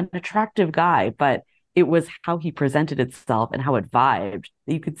an attractive guy, but it was how he presented itself and how it vibed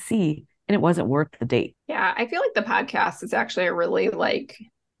that you could see, and it wasn't worth the date. Yeah, I feel like the podcast is actually a really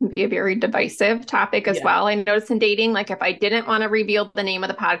be a very divisive topic as well. I noticed in dating, like if I didn't want to reveal the name of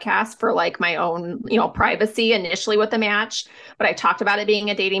the podcast for like my own, privacy initially with the match, but I talked about it being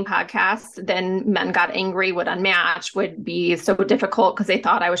a dating podcast, then men got angry, would unmatch, would be so difficult because they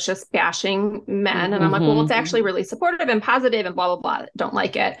thought I was just bashing men. And I'm like, well, it's actually really supportive and positive and blah, blah, blah. Don't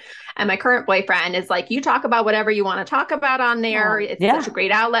like it. And my current boyfriend is like, you talk about whatever you want to talk about on there. It's such a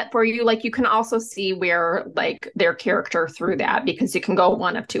great outlet for you. Like you can also see where like their character through that, because you can go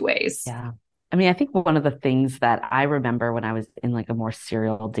one of two ways. Yeah. I mean, I think one of the things that I remember when I was in like a more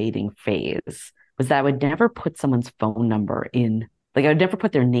serial dating phase was that I would never put someone's phone number in, like I would never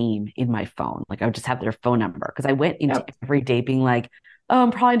put their name in my phone. Like I would just have their phone number, because I went into every day being like, oh,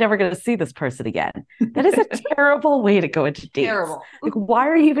 I'm probably never going to see this person again. That is a terrible way to go into dates. Terrible. Like, why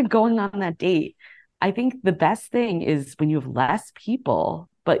are you even going on that date? I think the best thing is when you have less people,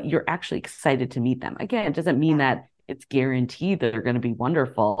 but you're actually excited to meet them. Again, it doesn't mean that it's guaranteed that they're going to be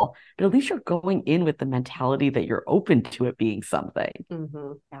wonderful, but at least you're going in with the mentality that you're open to it being something.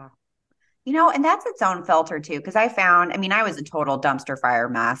 Mm-hmm. Yeah. And that's its own filter too. Because I was a total dumpster fire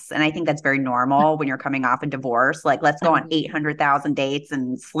mess. And I think that's very normal when you're coming off a divorce. Like, let's go on 800,000 dates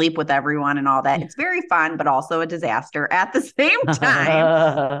and sleep with everyone and all that. It's very fun, but also a disaster at the same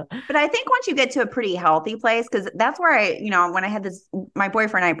time. But I think once you get to a pretty healthy place, because that's where when I had my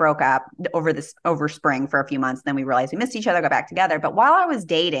boyfriend and I broke up over spring for a few months. Then we realized we missed each other, got back together. But while I was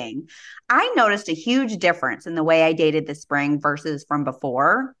dating, I noticed a huge difference in the way I dated this spring versus from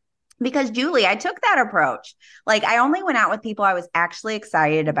before. Because Julie, I took that approach. Like, I only went out with people I was actually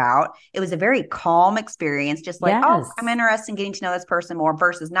excited about. It was a very calm experience, just like, oh, I'm interested in getting to know this person more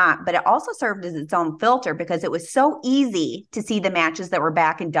versus not. But it also served as its own filter because it was so easy to see the matches that were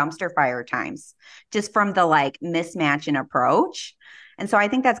back in dumpster fire times, just from the mismatch in approach. And so I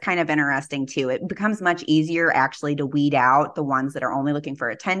think that's kind of interesting too. It becomes much easier actually to weed out the ones that are only looking for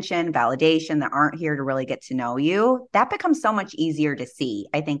attention, validation, that aren't here to really get to know you. That becomes so much easier to see,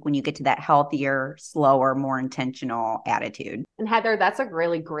 I think, when you get to that healthier, slower, more intentional attitude. And Heather, that's a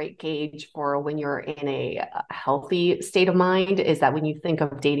really great gauge for when you're in a healthy state of mind, is that when you think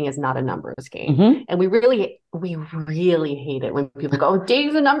of dating as not a numbers game. Mm-hmm. And we really hate it when people go, oh,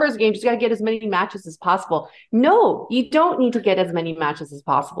 dating's a numbers game. Just got to get as many matches as possible. No, you don't need to get as many matches as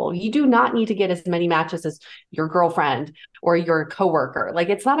possible. You do not need to get as many matches as your girlfriend or your coworker. Like,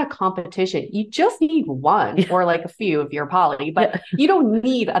 it's not a competition. You just need one or a few if you're poly, but you don't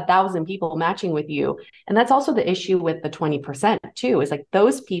need 1,000 people matching with you. And that's also the issue with the 20% too, is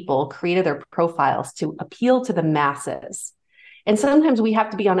those people created their profiles to appeal to the masses. And sometimes we have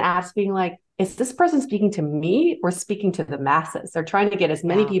to be on apps being like, is this person speaking to me or speaking to the masses? They're trying to get as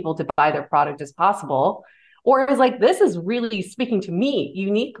many people to buy their product as possible. Or is this is really speaking to me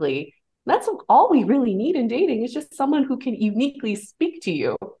uniquely. That's all we really need in dating, is just someone who can uniquely speak to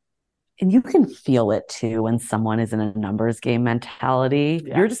you. And you can feel it too when someone is in a numbers game mentality.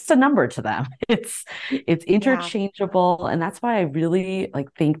 Yeah. You're just a number to them. It's interchangeable. Yeah. And that's why I really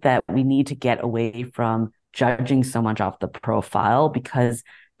think that we need to get away from judging so much off the profile, because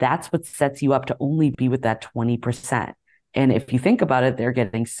that's what sets you up to only be with that 20%. And if you think about it, they're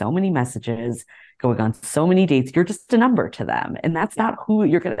getting so many messages, going on so many dates. You're just a number to them. And that's not who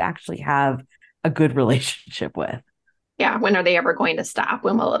you're going to actually have a good relationship with. Yeah. When are they ever going to stop?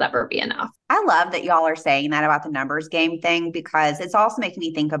 When will it ever be enough? I love that y'all are saying that about the numbers game thing, because it's also making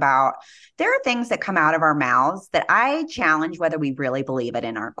me think about, there are things that come out of our mouths that I challenge whether we really believe it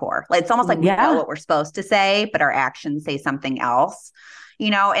in our core. It's almost like we know what we're supposed to say, but our actions say something else.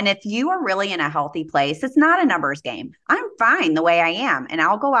 And if you are really in a healthy place, it's not a numbers game. I'm fine the way I am. And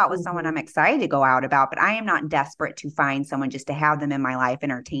I'll go out with someone I'm excited to go out about, but I am not desperate to find someone just to have them in my life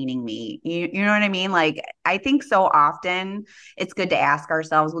entertaining me. You know what I mean? I think so often it's good to ask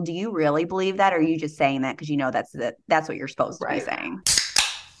ourselves, well, do you really believe that? Or are you just saying that because that's what you're supposed to be saying?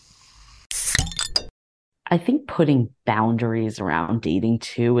 I think putting boundaries around dating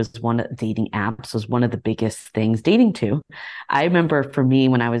too dating apps was one of the biggest things. Dating too. I remember for me,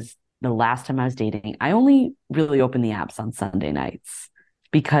 the last time I was dating, I only really opened the apps on Sunday nights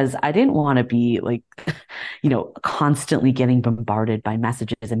because I didn't want to be constantly getting bombarded by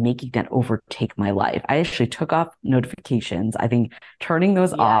messages and making that overtake my life. I actually took off notifications. I think turning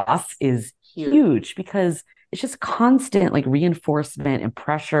those off is huge because it's just constant reinforcement and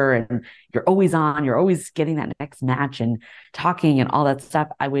pressure, and you're always on, you're always getting that next match and talking and all that stuff.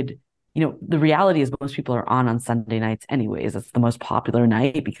 The reality is most people are on Sunday nights anyways. It's the most popular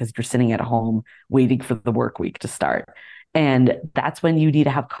night because you're sitting at home waiting for the work week to start. And that's when you need to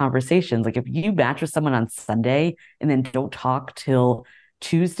have conversations. If you match with someone on Sunday and then don't talk till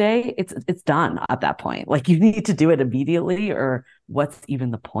Tuesday, it's done at that point. You need to do it immediately, or what's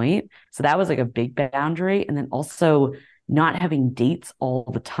even the point? So that was a big boundary. And then also not having dates all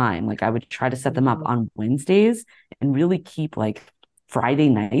the time. I would try to set them up on Wednesdays and really keep Friday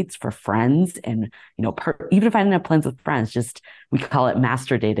nights for friends. And, even if I didn't have plans with friends, we call it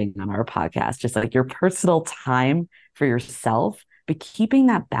master dating on our podcast, just your personal time for yourself, but keeping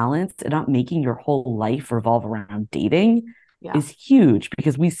that balance and not making your whole life revolve around dating is huge,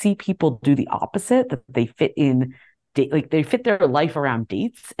 because we see people do the opposite, that they fit in they fit their life around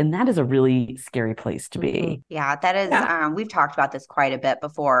dates, and that is a really scary place to be. Yeah, that is. We've talked about this quite a bit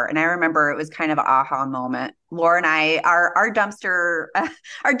before, and I remember it was kind of an aha moment. Laura and I, our dumpster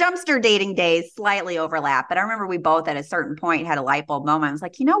dating days slightly overlap, but I remember we both at a certain point had a light bulb moment. I was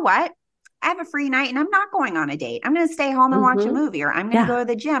like, you know what? I have a free night and I'm not going on a date. I'm going to stay home and watch a movie, or I'm going to go to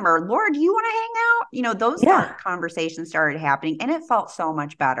the gym, or Laura, do you want to hang out? Those conversations started happening, and it felt so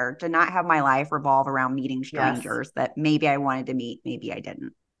much better to not have my life revolve around meeting strangers that maybe I wanted to meet, maybe I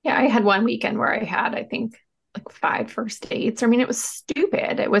didn't. Yeah. I had one weekend where I had, I think like 5 first dates. I mean, it was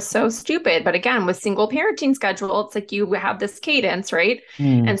stupid. It was so stupid. But again, with single parenting schedule, it's like you have this cadence, right?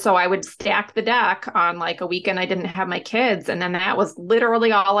 And so I would stack the deck on like a weekend I didn't have my kids. And then that was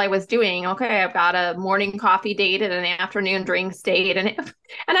literally all I was doing. Okay, I've got a morning coffee date and an afternoon drinks date. And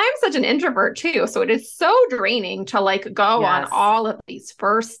I'm such an introvert too. So it is so draining to like go on all of these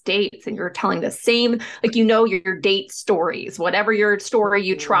first dates and you're telling the same, like, your date stories, whatever your story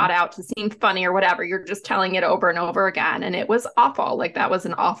you trot out to seem funny or whatever, you're just telling it over and over again. And it was awful. Like that was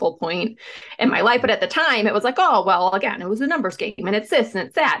an awful point in my life. But at the time it was like, oh, well, again, it was a numbers game and it's this and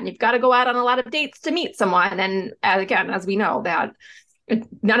it's that. And you've got to go out on a lot of dates to meet someone. And again, as we know, that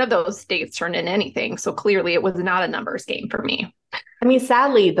none of those dates turned into anything. So clearly it was not a numbers game for me. I mean,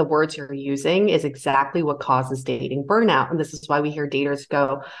 sadly, the words you're using is exactly what causes dating burnout. And this is why we hear daters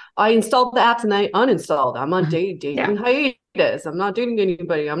go, I installed the apps and I uninstalled. I'm on dating hiatus. I'm not dating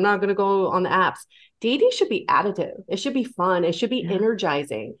anybody. I'm not going to go on the apps. Dating should be additive. It should be fun. It should be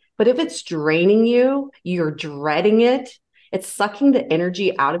energizing. But if it's draining you, you're dreading it, it's sucking the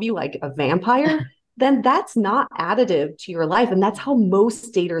energy out of you like a vampire, then that's not additive to your life. And that's how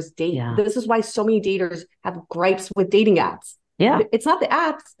most daters date. Yeah. This is why so many daters have gripes with dating apps. Yeah. It's not the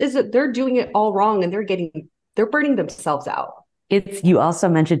apps, is that they're doing it all wrong and they're burning themselves out. You also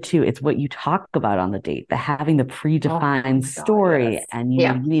mentioned too, it's what you talk about on the date, having the predefined story. And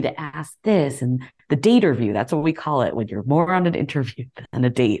you need to ask this, and the date review, that's what we call it when you're more on an interview than a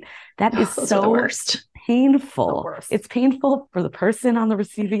date. That is so worst. Painful. It's painful for the person on the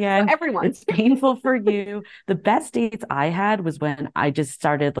receiving end. For everyone. It's painful for you. The best dates I had was when I just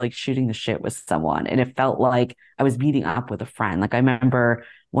started like shooting the shit with someone and it felt like I was meeting up with a friend. Like I remember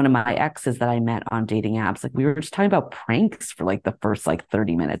one of my exes that I met on dating apps, like we were just talking about pranks for like the first like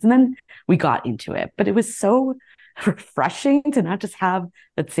 30 minutes and then we got into it. But it was so refreshing to not just have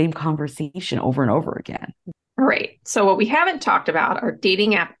that same conversation over and over again. Right. So what we haven't talked about are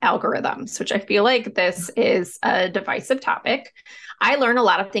dating app algorithms, which I feel like this is a divisive topic. I learn a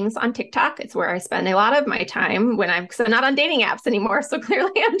lot of things on TikTok. It's where I spend a lot of my time because I'm not on dating apps anymore. So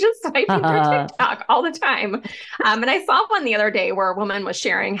clearly I'm just swiping through TikTok all the time. And I saw one the other day where a woman was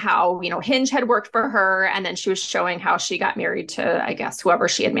sharing how, Hinge had worked for her. And then she was showing how she got married to, I guess, whoever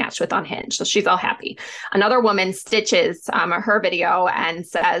she had matched with on Hinge. So she's all happy. Another woman stitches her video and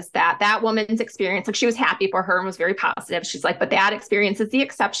says that woman's experience, like she was happy for her and was very positive. She's like, but that experience is the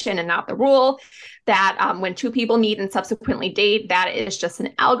exception and not the rule. That when two people meet and subsequently date, that is just an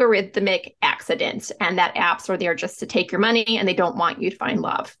algorithmic accident, and that apps are there just to take your money and they don't want you to find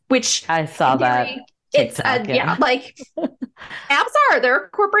love, which I saw that. It's like they're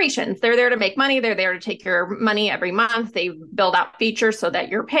corporations. They're there to make money. They're there to take your money every month. They build out features so that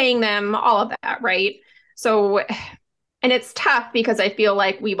you're paying them, all of that. Right. So, and it's tough because I feel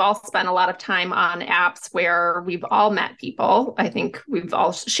like we've all spent a lot of time on apps where we've all met people. I think we've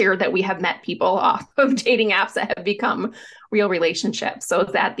all shared that we have met people off of dating apps that have become real relationships. So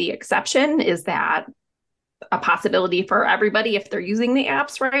is that the exception? Is that a possibility for everybody if they're using the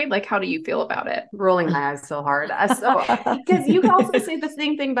apps, right? Like, how do you feel about it? Rolling my eyes so hard. Because you can also say the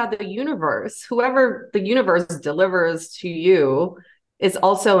same thing about the universe. Whoever the universe delivers to you is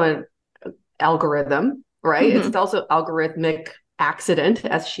also an algorithm. Right. Mm-hmm. It's also algorithmic accident,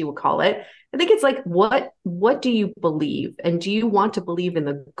 as she would call it. I think it's like, what do you believe? And do you want to believe in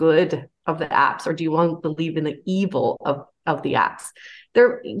the good of the apps, or do you want to believe in the evil of the apps?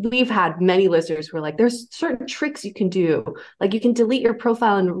 We've had many listeners who are like, there's certain tricks you can do. Like you can delete your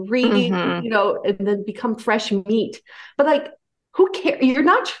profile and and then become fresh meat. But like, who cares? You're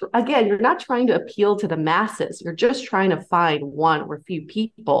not trying to appeal to the masses. You're just trying to find one or a few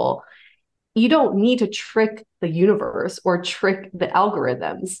people. You don't need to trick the universe or trick the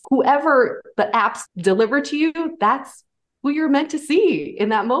algorithms. Whoever the apps deliver to you, that's who you're meant to see in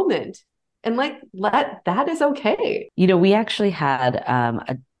that moment. And that is okay. We actually had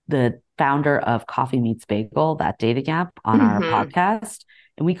the founder of Coffee Meets Bagel, that dating app, on our podcast.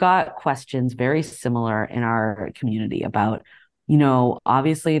 And we got questions very similar in our community about,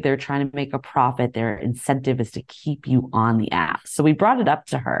 obviously they're trying to make a profit. Their incentive is to keep you on the app. So we brought it up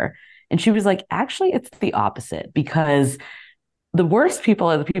to her. And she was like, actually, it's the opposite, because the worst people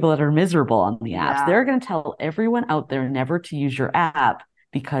are the people that are miserable on the apps. Yeah. They're going to tell everyone out there never to use your app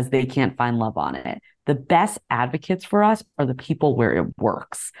because they can't find love on it. The best advocates for us are the people where it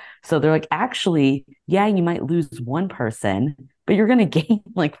works. So they're like, actually, yeah, you might lose one person, but you're going to gain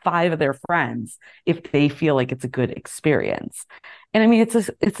like 5 of their friends if they feel like it's a good experience. And I mean,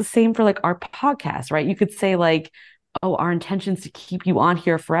 it's the same for like our podcast, right? You could say like, oh, our intention is to keep you on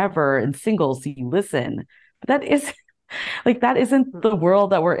here forever and single so you listen. But Like that isn't the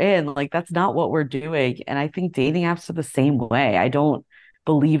world that we're in. Like that's not what we're doing. And I think dating apps are the same way. I don't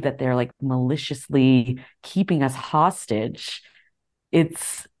believe that they're like maliciously keeping us hostage.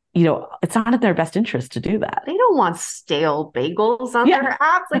 It's, it's not in their best interest to do that. They don't want stale bagels on their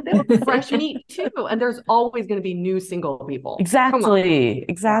apps. Like they want fresh meat too. And there's always going to be new single people. Exactly.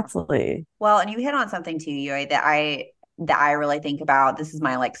 Well, and you hit on something too, Yui, that I really think about. This is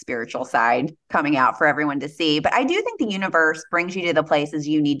my like spiritual side coming out for everyone to see. But I do think the universe brings you to the places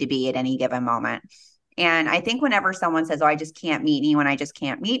you need to be at any given moment. And I think whenever someone says, oh, I just can't meet anyone, I just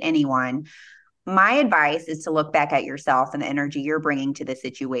can't meet anyone, my advice is to look back at yourself and the energy you're bringing to the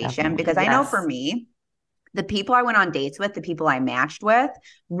situation. Definitely. Because I know for me, the people I went on dates with, the people I matched with,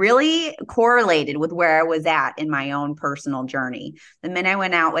 really correlated with where I was at in my own personal journey. The men I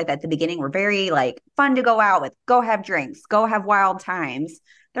went out with at the beginning were very like fun to go out with, go have drinks, go have wild times.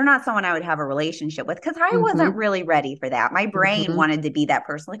 They're not someone I would have a relationship with because I wasn't really ready for that. My brain wanted to be that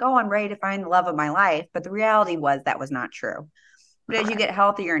person, like, oh, I'm ready to find the love of my life. But the reality was that was not true. But as you get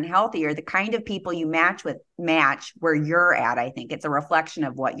healthier and healthier, the kind of people you match where you're at. I think it's a reflection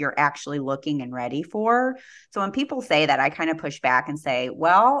of what you're actually looking and ready for. So when people say that, I kind of push back and say,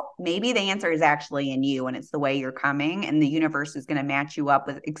 well, maybe the answer is actually in you and it's the way you're coming, and the universe is going to match you up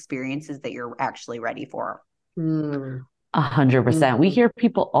with experiences that you're actually ready for. 100%. We hear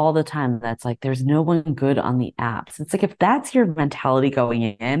people all the time that's like, there's no one good on the apps. It's like, if that's your mentality going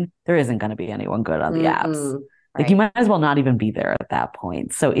in, there isn't going to be anyone good on the apps. Like you might as well not even be there at that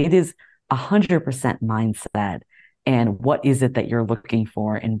point. So it is 100% mindset. And what is it that you're looking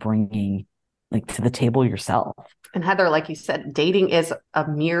for and bringing like to the table yourself? And Heather, like you said, dating is a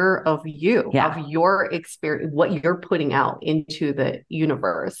mirror of you, of your experience, what you're putting out into the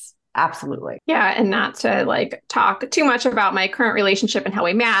universe. Absolutely. Yeah. And not to like talk too much about my current relationship and how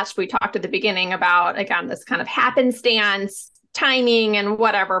we matched. We talked at the beginning about, again, this kind of happenstance, timing and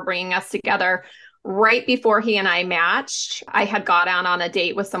whatever, bringing us together. Right before he and I matched, I had got on a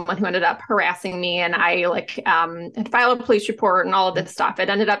date with someone who ended up harassing me, and I had filed a police report and all of this stuff. It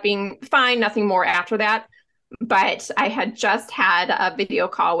ended up being fine, nothing more after that. But I had just had a video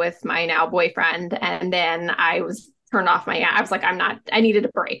call with my now boyfriend, and then I was turned off I was like, I needed a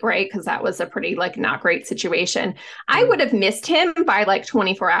break, right? Because that was a pretty not great situation. I would have missed him by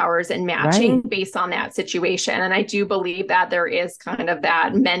 24 hours in matching based on that situation. And I do believe that there is kind of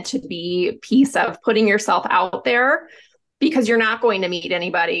that meant to be piece of putting yourself out there, because you're not going to meet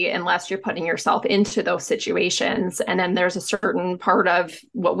anybody unless you're putting yourself into those situations. And then there's a certain part of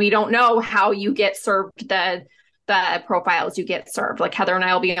what we don't know, how you get served the profiles you get served. Like Heather and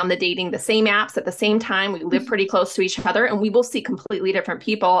I will be on the same apps at the same time. We live pretty close to each other and we will see completely different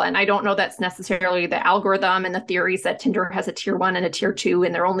people. And I don't know that's necessarily the algorithm and the theories that Tinder has a tier 1 and a tier 2,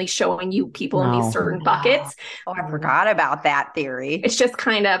 and they're only showing you people in these certain buckets. Oh, I forgot about that theory. It's just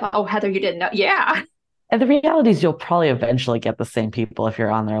kind of, oh, Heather, you didn't know. Yeah. And the reality is you'll probably eventually get the same people if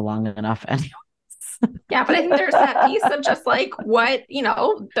you're on there long enough anyway. Yeah, but I think there's that piece of just what,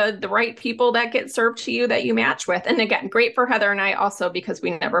 the right people that get served to you that you match with. And again, great for Heather and I also, because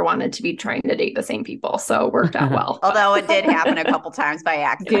we never wanted to be trying to date the same people. So it worked out well. Although it did happen a couple times by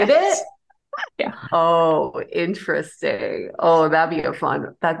accident. Did it? Yeah. Oh, interesting. Oh, that'd be a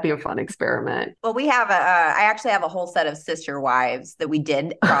fun experiment. Well, I actually have a whole set of sister wives that we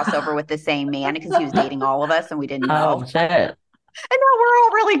did cross over with the same man because he was dating all of us and we didn't know. Oh, shit. And now we're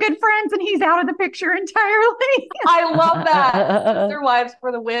all really good friends and he's out of the picture entirely. I love that. Sister wives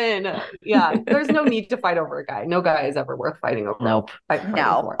for the win. Yeah. There's no need to fight over a guy. No guy is ever worth fighting over. Nope.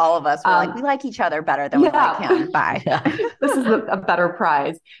 No, all of us were we like each other better than we like him. Bye. Yeah. This is a better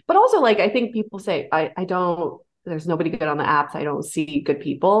prize. But also I think people say, there's nobody good on the apps. I don't see good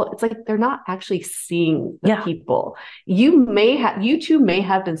people. It's like, they're not actually seeing the people. You two may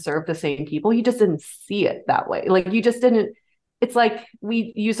have been served the same people. You just didn't see it that way. You just didn't. It's like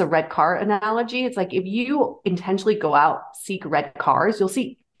we use a red car analogy. It's like if you intentionally go out, seek red cars, you'll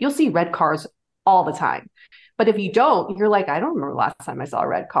see red cars all the time. But if you don't, you're like, I don't remember the last time I saw a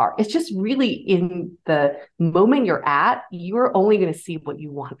red car. It's just really in the moment you're at, you're only going to see what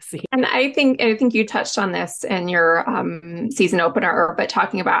you want to see. And I think you touched on this in your season opener, but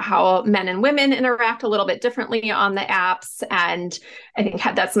talking about how men and women interact a little bit differently on the apps. And I think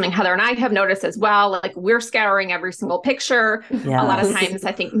that's something Heather and I have noticed as well. We're scouring every single picture. Yes. A lot of times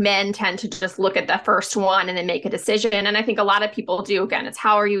I think men tend to just look at the first one and then make a decision. And I think a lot of people do. Again, it's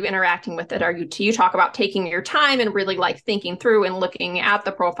how are you interacting with it? You talk about taking your time and really thinking through and looking at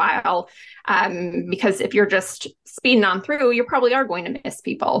the profile, because if you're just speeding on through, you probably are going to miss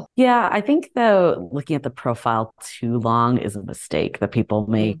people. Yeah, I think though looking at the profile too long is a mistake that people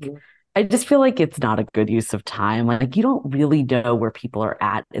make. I just feel like it's not a good use of time. Like you don't really know where people are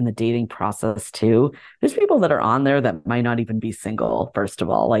at in the dating process too. There's people that are on there that might not even be single, first of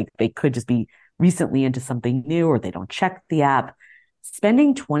all. Like they could just be recently into something new or they don't check the app.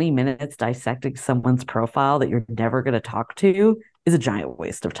 Spending 20 minutes dissecting someone's profile that you're never going to talk to is a giant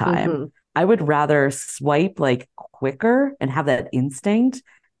waste of time. Mm-hmm. I would rather swipe like quicker and have that instinct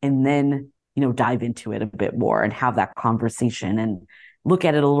and then, dive into it a bit more and have that conversation and look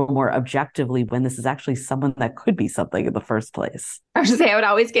at it a little more objectively when this is actually someone that could be something in the first place. I was just saying, I would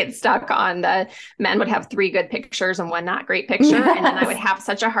always get stuck on the men would have 3 good pictures and 1 not great picture. Yes. And then I would have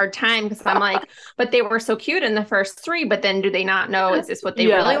such a hard time because I'm like, but they were so cute in the first 3, but then do they not know, is this what they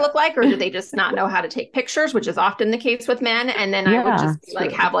really look like? Or do they just not know how to take pictures, which is often the case with men. And then I would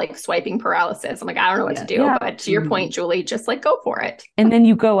just have like swiping paralysis. I'm like, I don't know what to do. Yeah. But to your point, Julie, just like go for it. And then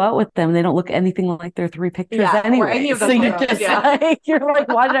you go out with them, they don't look anything like their 3 pictures anyway. Any of so you just you're like,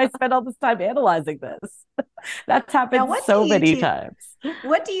 why did I spend all this time analyzing this? That's happened so many times.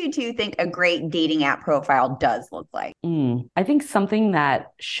 What do you two think a great dating app profile does look like? I think something that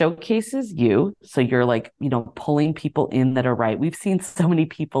showcases you. So you're like, pulling people in that are right. We've seen so many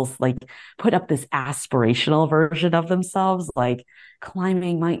people like put up this aspirational version of themselves, like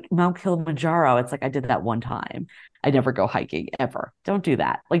climbing Mount Kilimanjaro. It's like, I did that one time. I never go hiking ever. Don't do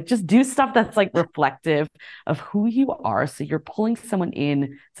that. Like just do stuff that's like reflective of who you are. So you're pulling someone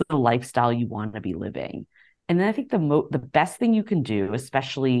in to the lifestyle you want to be living. And then I think the best thing you can do,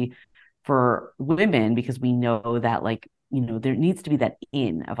 especially for women, because we know that like, there needs to be that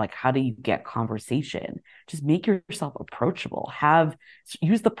of like, how do you get conversation? Just make yourself approachable.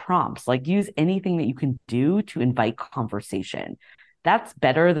 Use the prompts, like use anything that you can do to invite conversation. That's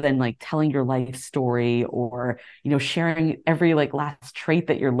better than like telling your life story or, sharing every like last trait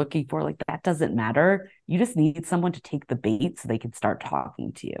that you're looking for. Like that doesn't matter. You just need someone to take the bait so they can start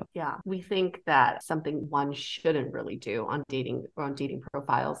talking to you. Yeah. We think that something one shouldn't really do on dating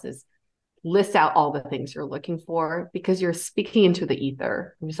profiles is list out all the things you're looking for because you're speaking into the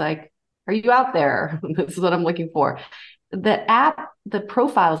ether. It's like, are you out there? This is what I'm looking for. The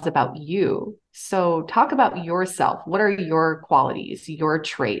profile is about you. So talk about yourself. What are your qualities, your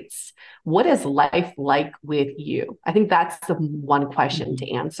traits? What is life like with you? I think that's the one question to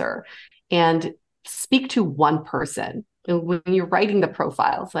answer. And speak to one person. And when you're writing the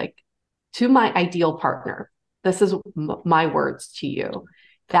profiles, like to my ideal partner, this is my words to you.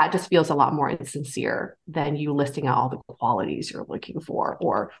 That just feels a lot more insincere than you listing out all the qualities you're looking for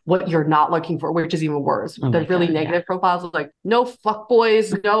or what you're not looking for, which is even worse. The really negative profiles are like, no fuck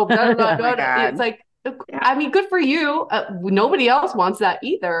boys, no, blah, blah, blah, blah. It's like, I mean, good for you. Nobody else wants that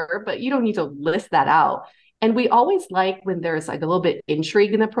either, but you don't need to list that out. And we always like when there's like a little bit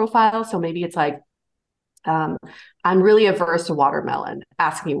intrigue in the profile. So maybe it's like, I'm really averse to watermelon.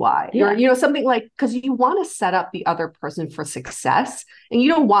 Ask me why. Yeah. Or, something like, because you want to set up the other person for success and you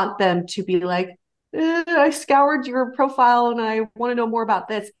don't want them to be like, I scoured your profile and I want to know more about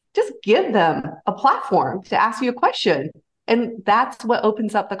this. Just give them a platform to ask you a question. And that's what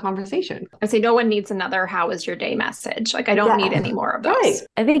opens up the conversation. I say no one needs another "how was your day" message. Like I don't need any more of those. Right.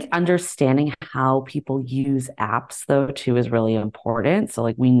 I think understanding how people use apps though too is really important. So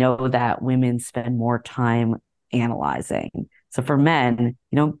like we know that women spend more time analyzing. So for men,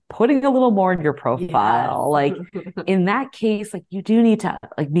 putting a little more in your profile, like in that case, like you do need to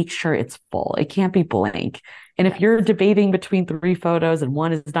like make sure it's full. It can't be blank. And if you're debating between 3 photos and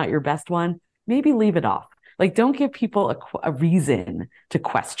one is not your best one, maybe leave it off. Like, don't give people a reason to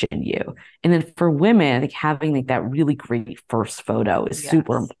question you. And then for women, I think having like that really great first photo is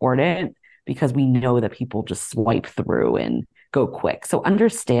super important because we know that people just swipe through and go quick. So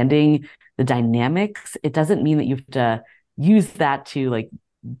understanding the dynamics, it doesn't mean that you have to use that to like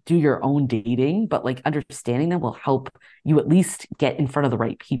do your own dating, but like understanding them will help you at least get in front of the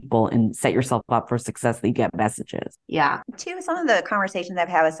right people and set yourself up for success that you get messages. Yeah. Too, some of the conversations I've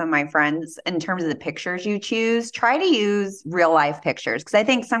had with some of my friends in terms of the pictures you choose, try to use real life pictures. Cause I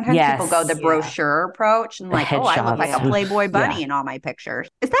think sometimes people go the brochure approach and like, oh, I look like a Playboy bunny in all my pictures.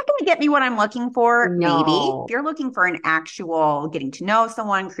 Is that going to get me what I'm looking for? No. Maybe. If you're looking for an actual getting to know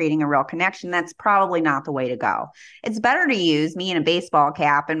someone, creating a real connection, that's probably not the way to go. It's better to use me in a baseball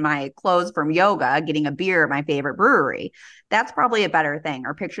cap and my clothes from yoga, getting a beer at my favorite brewery. That's probably a better thing,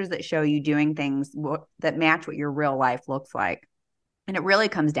 or pictures that show you doing things that match what your real life looks like. And it really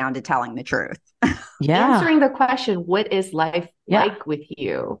comes down to telling the truth. Answering the question, what is life like with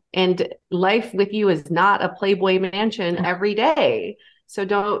you? And life with you is not a Playboy mansion every day. So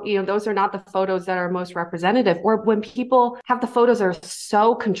don't, those are not the photos that are most representative. Or when people have the photos that are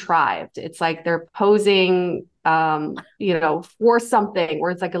so contrived, it's like they're posing, for something,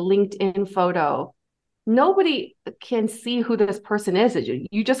 or it's like a LinkedIn photo. Nobody can see who this person is.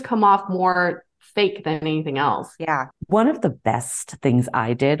 You just come off more fake than anything else. Yeah. One of the best things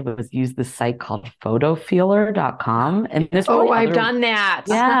I did was use this site called photofeeler.com. And this I've done that.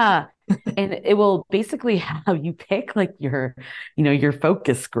 Yeah. And it will basically have you pick like your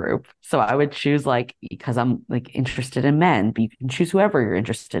focus group. So I would choose because I'm like interested in men, but you can choose whoever you're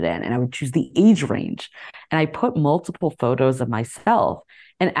interested in. And I would choose the age range. And I put multiple photos of myself.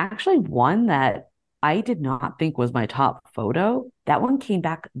 And actually one that I did not think was my top photo, that one came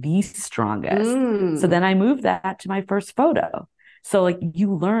back the strongest. So then I moved that to my first photo. So like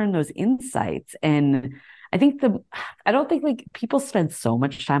you learn those insights. And I don't think like people spend so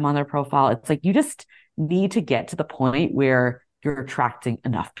much time on their profile. It's like you just need to get to the point where you're attracting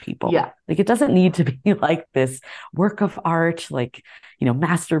enough people. Yeah. Like it doesn't need to be like this work of art,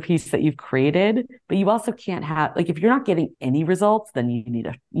 masterpiece that you've created, but you also can't have, like, if you're not getting any results, then you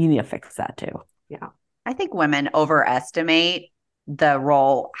need to fix that too. Yeah. I think women overestimate the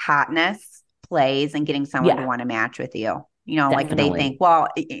role hotness plays in getting someone to want to match with you. Like they think, well,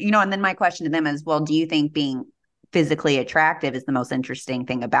 and then my question to them is, well, do you think being physically attractive is the most interesting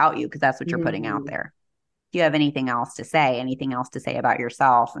thing about you? Because that's what you're putting out there. Do you have anything else to say about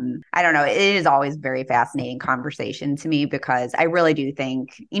yourself? And I don't know, it is always very fascinating conversation to me, because I really do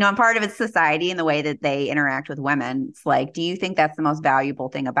think, and part of it's society and the way that they interact with women. It's like, do you think that's the most valuable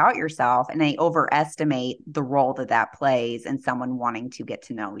thing about yourself? And they overestimate the role that plays in someone wanting to get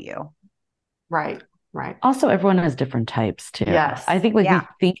to know you. Right. Also, everyone has different types too. Yes. I think we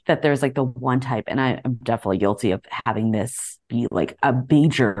think that there's like the one type, and I am definitely guilty of having this be like a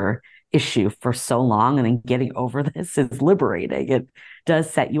major issue for so long, and then getting over this is liberating. It does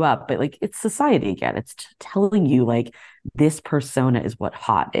set you up, but like it's society again. It's telling you like this persona is what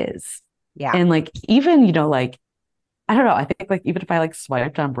hot is. Yeah. And like even, I don't know, I think like even if I like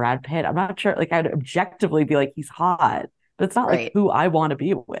swiped on Brad Pitt, I'm not sure, like I'd objectively be like, he's hot. But it's not like who I want to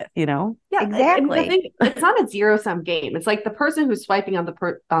be with, Yeah, exactly. It's not a zero-sum game. It's like the person who's swiping on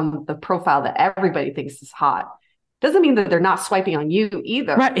the profile that everybody thinks is hot doesn't mean that they're not swiping on you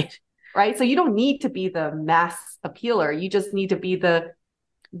either. Right. So you don't need to be the mass appealer. You just need to be the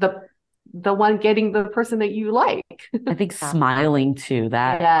one getting the person that you like. I think smiling too,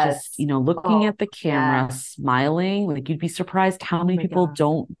 that just, looking at the camera, smiling, like you'd be surprised how many people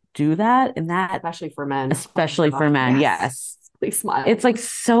don't do that. And that, especially for men, yes. Please smile. It's like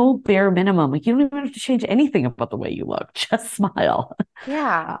so bare minimum. Like you don't even have to change anything about the way you look. Just smile.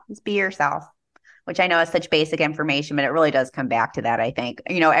 Yeah. Just be yourself, which I know is such basic information, but it really does come back to that. I think,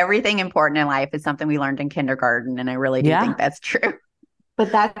 everything important in life is something we learned in kindergarten. And I really do think that's true.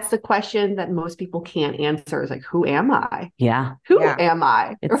 But that's the question that most people can't answer, is like, who am I? Yeah. Who am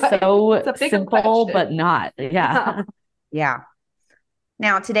I? It's so simple, but not. Yeah. Yeah.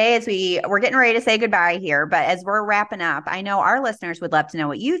 Now, today, as we're getting ready to say goodbye here, but as we're wrapping up, I know our listeners would love to know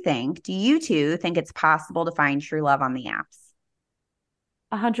what you think. Do you two think it's possible to find true love on the apps?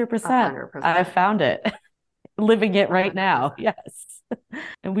 100%. I found it. Living it right now. Yes.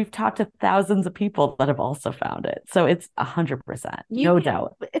 And we've talked to thousands of people that have also found it. So it's 100%. No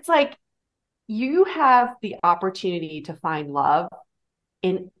doubt. It's like you have the opportunity to find love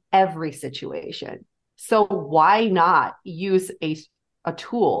in every situation. So why not use a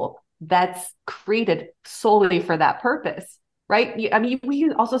tool that's created solely for that purpose, right? I mean, we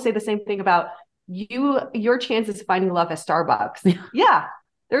can also say the same thing about your chances of finding love at Starbucks. Yeah,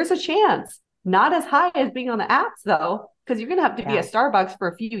 there's a chance. Not as high as being on the apps though, because you're going to have to be at Starbucks for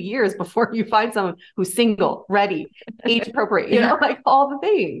a few years before you find someone who's single, ready, age appropriate, like all the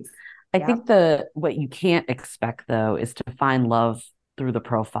things. I think what you can't expect though is to find love through the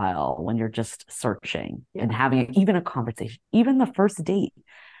profile when you're just searching and having even a conversation, even the first date.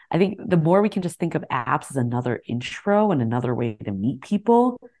 I think the more we can just think of apps as another intro and another way to meet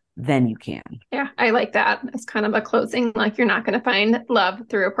people, then you can. Yeah, I like that. It's kind of a closing, like you're not going to find love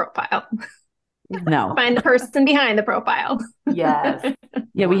through a profile. No. Find the person behind the profile. Yes.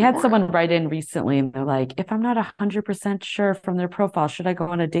 Yeah, we had someone write in recently and they're like, if I'm not 100% sure from their profile, should I go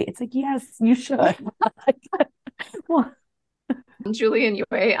on a date? It's like, yes, you should. Well, Julie and Yue,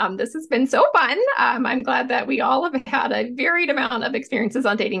 this has been so fun. I'm glad that we all have had a varied amount of experiences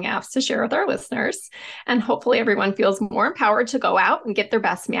on dating apps to share with our listeners. And hopefully everyone feels more empowered to go out and get their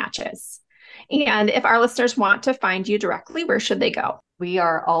best matches. And if our listeners want to find you directly, where should they go? We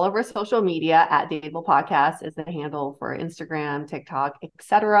are all over social media at Dateable Podcast is the handle for Instagram, TikTok,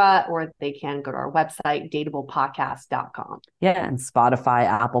 etc. Or they can go to our website, dateablepodcast.com. Yeah, and Spotify,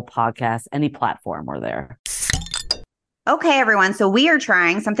 Apple Podcasts, any platform, we're there. Okay, everyone. So we are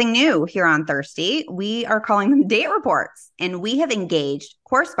trying something new here on Thirsty. We are calling them date reports, and we have engaged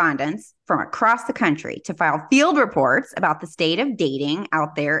correspondents from across the country to file field reports about the state of dating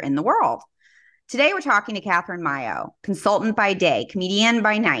out there in the world. Today, we're talking to Catherine Mayo, consultant by day, comedian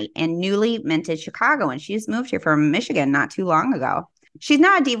by night, and newly minted Chicagoan. She just moved here from Michigan not too long ago. She's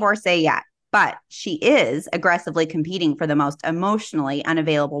not a divorcee yet, but she is aggressively competing for the most emotionally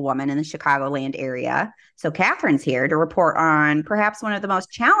unavailable woman in the Chicagoland area. So Catherine's here to report on perhaps one of the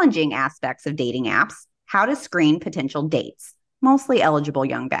most challenging aspects of dating apps, how to screen potential dates, mostly eligible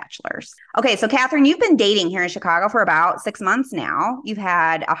young bachelors. Okay, so Catherine, you've been dating here in Chicago for about 6 months now. You've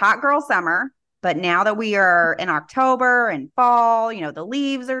had a hot girl summer. But now that we are in October and fall, you know, the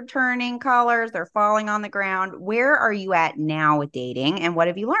leaves are turning colors, they're falling on the ground. Where are you at now with dating and what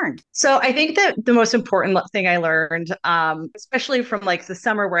have you learned? So I think that the most important thing I learned, especially from like the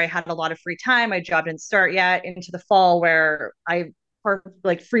summer where I had a lot of free time, my job didn't start yet, into the fall where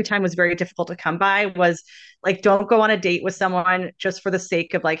free time was very difficult to come by, was like, don't go on a date with someone just for the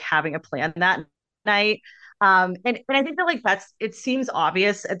sake of like having a plan that night. And I think that like it seems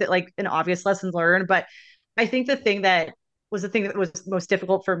obvious, that like an obvious lesson learned, but I think the thing that was most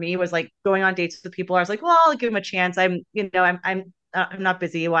difficult for me was like going on dates with people. I was like, well, I'll give them a chance. I'm not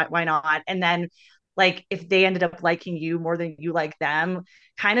busy. Why not? And then like if they ended up liking you more than you like them,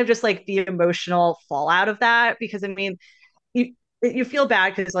 kind of just like the emotional fallout of that, because I mean, you feel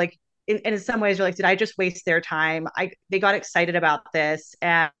bad because like in some ways you're like, did I just waste their time? They got excited about this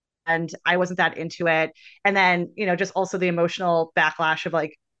and I wasn't that into it. And then, just also the emotional backlash of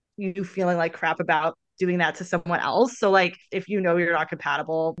like you feeling like crap about doing that to someone else. So like, if you're not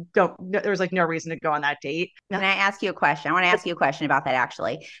compatible, there's like no reason to go on that date. Can I ask you a question? I want to ask you a question about that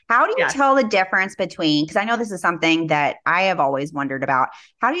actually. How do you tell the difference between, because I know this is something that I have always wondered about,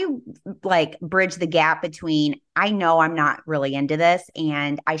 how do you like bridge the gap between, I know I'm not really into this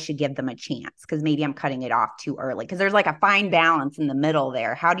and I should give them a chance because maybe I'm cutting it off too early, because there's like a fine balance in the middle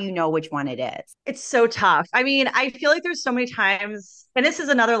there. How do you know which one it is? It's so tough. I mean, I feel like there's so many times, and this is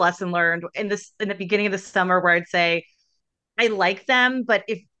another lesson learned in the beginning of the summer, where I'd say I like them,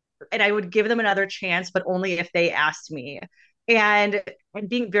 and I would give them another chance, but only if they asked me. And I'm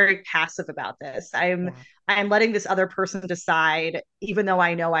being very passive about this. I'm letting this other person decide, even though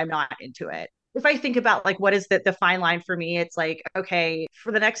I know I'm not into it. If I think about like what is the fine line for me, it's like, okay,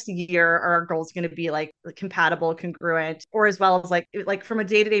 for the next year, are our goals going to be like compatible, congruent, or as well as like from a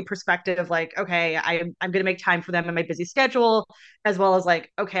day-to-day perspective, like, okay, I'm going to make time for them in my busy schedule, as well as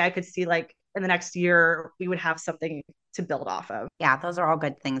like, okay, I could see like in the next year we would have something to build off of. Yeah, those are all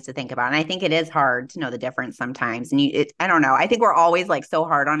good things to think about. And I think it is hard to know the difference sometimes. And I don't know. I think we're always like so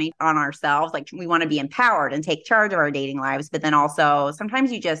hard on ourselves. Like we want to be empowered and take charge of our dating lives. But then also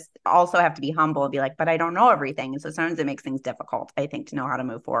sometimes you just also have to be humble and be like, but I don't know everything. And so sometimes it makes things difficult, I think, to know how to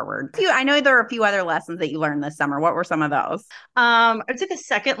move forward. I know there are a few other lessons that you learned this summer. What were some of those? I would say the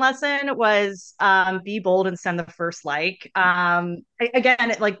second lesson was be bold and send the first like.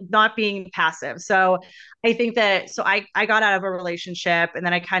 Again, like not being passive. So I think that, I got out of a relationship and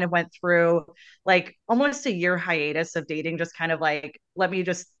then I kind of went through like almost a year hiatus of dating, just kind of like, let me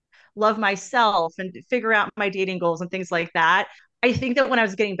just love myself and figure out my dating goals and things like that. I think that when I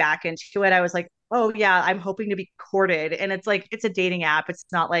was getting back into it, I was like, oh yeah, I'm hoping to be courted. And it's like, it's a dating app. It's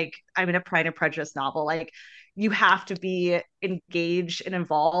not like I'm in a Pride and Prejudice novel. Like you have to be engaged and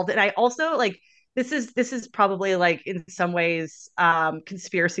involved. And I also like, this is probably like in some ways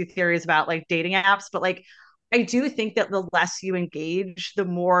conspiracy theories about like dating apps, but like I do think that the less you engage, the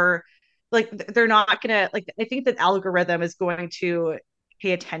more like they're not gonna like, I think that algorithm is going to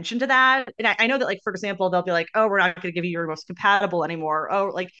pay attention to that. And I know that like, for example, they'll be like, oh, we're not going to give you your most compatible anymore.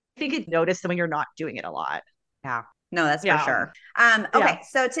 Oh, like I think it noticed when you're not doing it a lot. Yeah. No, that's for sure. Okay.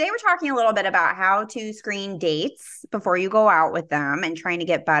 So today we're talking a little bit about how to screen dates before you go out with them and trying to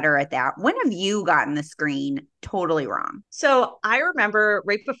get better at that. When have you gotten the screen totally wrong? So I remember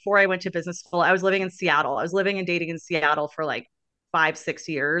right before I went to business school, I was living in Seattle. I was living and dating in Seattle for like 5-6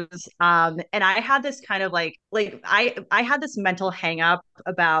 years. And I had this kind of like I had this mental hang up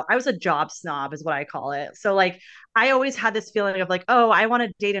about, I was a job snob is what I call it. So like, I always had this feeling of like, oh, I want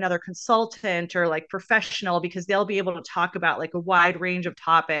to date another consultant or like professional because they'll be able to talk about like a wide range of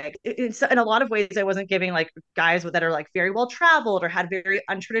topics. It's in a lot of ways, I wasn't giving like guys that are like very well traveled or had very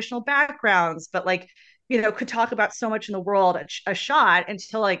untraditional backgrounds, but like, could talk about so much in the world a shot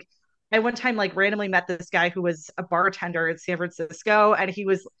until like I one time like randomly met this guy who was a bartender in San Francisco, and he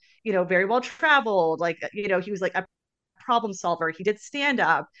was, very well traveled. Like, he was like a problem solver. He did stand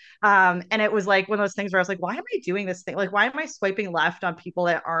up. And it was like one of those things where I was like, why am I doing this thing? Like, why am I swiping left on people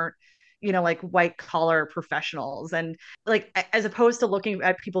that aren't, like white collar professionals? And like, as opposed to looking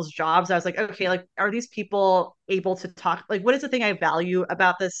at people's jobs, I was like, okay, like, are these people able to talk? Like, what is the thing I value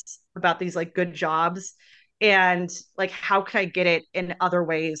about these like good jobs? And like, how can I get it in other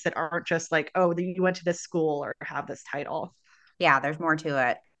ways that aren't just like, oh, you went to this school or have this title? Yeah, there's more to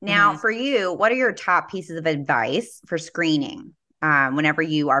it. Now, for you, what are your top pieces of advice for screening whenever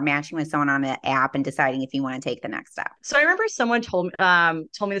you are matching with someone on an app and deciding if you want to take the next step? So I remember someone told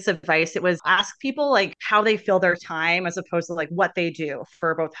me this advice. It was ask people like how they fill their time as opposed to like what they do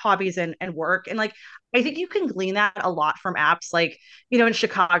for both hobbies and work. And like, I think you can glean that a lot from apps. Like, in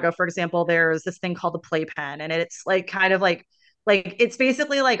Chicago, for example, there's this thing called the Playpen, and it's like kind of like it's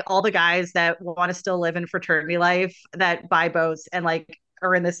basically like all the guys that want to still live in fraternity life that buy boats and like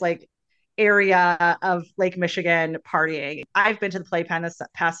are in this like area of Lake Michigan partying. I've been to the Playpen this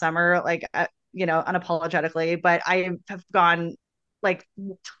past summer, like, unapologetically, but I have gone like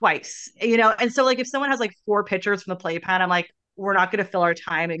twice, and so like if someone has like 4 pictures from the Playpen, I'm like, we're not going to fill our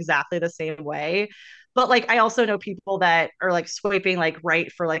time exactly the same way. But like, I also know people that are like swiping like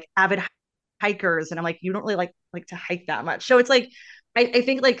right for like avid hikers. And I'm like, you don't really like to hike that much. So it's like, I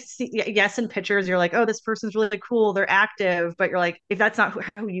think like, yes, in pictures, you're like, oh, this person's really cool. They're active. But you're like, if that's not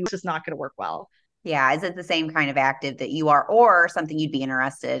who you, it's just not going to work well. Yeah. Is it the same kind of active that you are, or something you'd be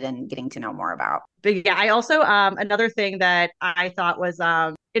interested in getting to know more about? But yeah, I also, another thing that I thought was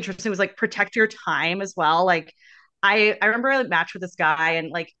interesting was like protect your time as well. Like, I remember I matched with this guy,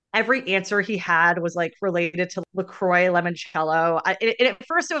 and like every answer he had was like related to LaCroix limoncello. At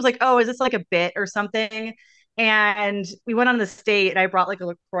first it was like, oh, is this like a bit or something? And we went on this date, and I brought like a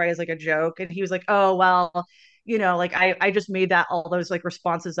LaCroix as like a joke, and he was like, oh, well, like I just made all those like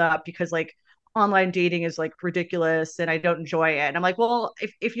responses up because like online dating is like ridiculous and I don't enjoy it. And I'm like, well,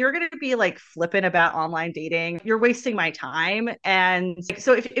 if you're going to be like flippant about online dating, you're wasting my time. And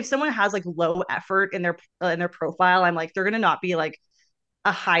so if someone has like low effort in their profile, I'm like, they're going to not be like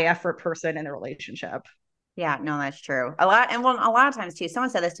a high effort person in a relationship. Yeah, no, that's true. A lot of times too, someone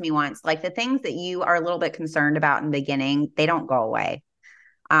said this to me once, like the things that you are a little bit concerned about in the beginning, they don't go away.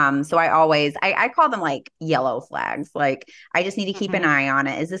 So I call them like yellow flags. Like I just need to keep an eye on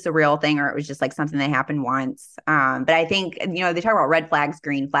it. Is this a real thing, or it was just like something that happened once? But I think, they talk about red flags,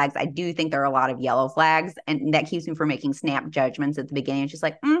 green flags. I do think there are a lot of yellow flags, and that keeps me from making snap judgments at the beginning. It's just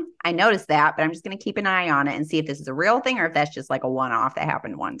like, I noticed that, but I'm just going to keep an eye on it and see if this is a real thing or if that's just like a one-off that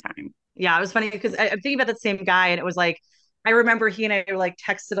happened one time. Yeah, it was funny because I'm thinking about the same guy, and it was like, I remember he and I like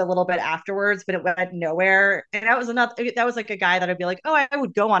texted a little bit afterwards, but it went nowhere. And that was like a guy that I'd be like, oh, I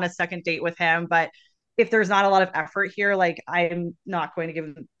would go on a second date with him. But if there's not a lot of effort here, like I'm not going to give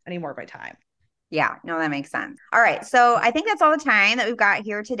him any more of my time. Yeah, no, that makes sense. All right. So I think that's all the time that we've got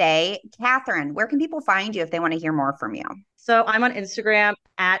here today. Catherine, where can people find you if they want to hear more from you? So I'm on Instagram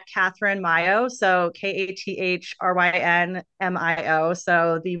at Catherine Mayo. So KATHRYNMIO.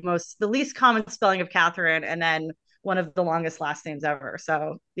 So the least common spelling of Catherine, and then one of the longest last names ever.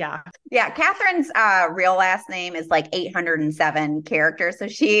 So yeah. Yeah. Catherine's real last name is like 807 characters. So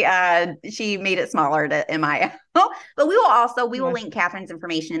she made it smaller to MIO. But we will link Catherine's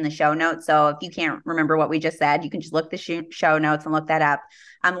information in the show notes. So if you can't remember what we just said, you can just look the show notes and look that up.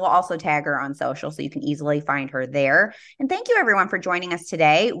 We'll also tag her on social so you can easily find her there. And thank you everyone for joining us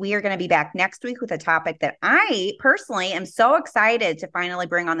today. We are going to be back next week with a topic that I personally am so excited to finally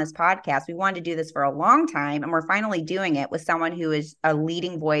bring on this podcast. We wanted to do this for a long time, and we're finally doing it with someone who is a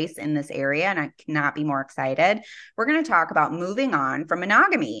leading voice in this area, and I cannot be more excited. We're going to talk about moving on from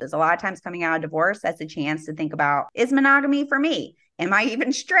monogamy. There's a lot of times coming out of divorce, that's a chance to think about, is monogamy for me? Am I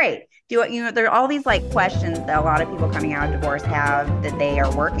even straight? There are all these like questions that a lot of people coming out of divorce have that they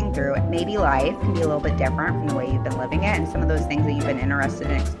are working through. Maybe life can be a little bit different from the way you've been living it, and some of those things that you've been interested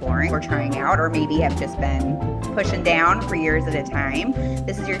in exploring or trying out, or maybe have just been pushing down for years at a time.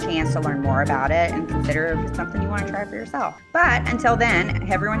 This is your chance to learn more about it and consider if it's something you want to try for yourself. But until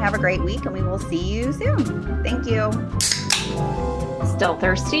then, everyone have a great week, and we will see you soon. Thank you. Still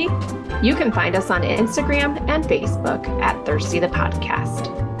thirsty? You can find us on Instagram and Facebook at Thirsty the Podcast.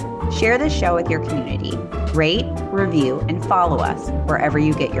 Share this show with your community. Rate, review, and follow us wherever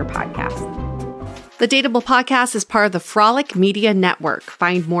you get your podcasts. The Dateable Podcast is part of the Frolic Media Network.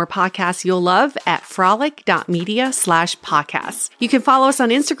 Find more podcasts you'll love at frolic.media/podcasts. You can follow us on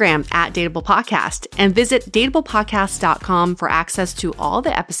Instagram at Dateable Podcast and visit dateablepodcast.com for access to all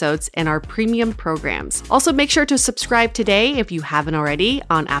the episodes and our premium programs. Also, make sure to subscribe today if you haven't already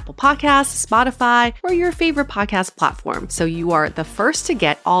on Apple Podcasts, Spotify, or your favorite podcast platform so you are the first to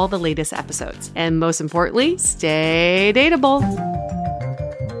get all the latest episodes. And most importantly, stay dateable.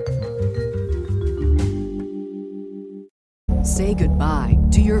 Say goodbye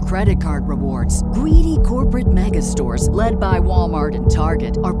to your credit card rewards. Greedy corporate mega stores, led by Walmart and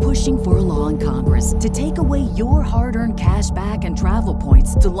Target, are pushing for a law in Congress to take away your hard-earned cash back and travel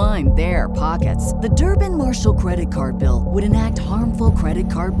points to line their pockets. The Durbin-Marshall credit card bill would enact harmful credit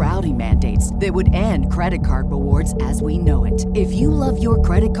card routing mandates that would end credit card rewards as we know it. If you love your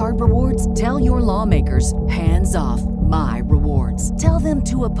credit card rewards, tell your lawmakers, hands off my rewards. Tell them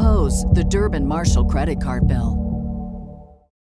to oppose the Durbin-Marshall credit card bill.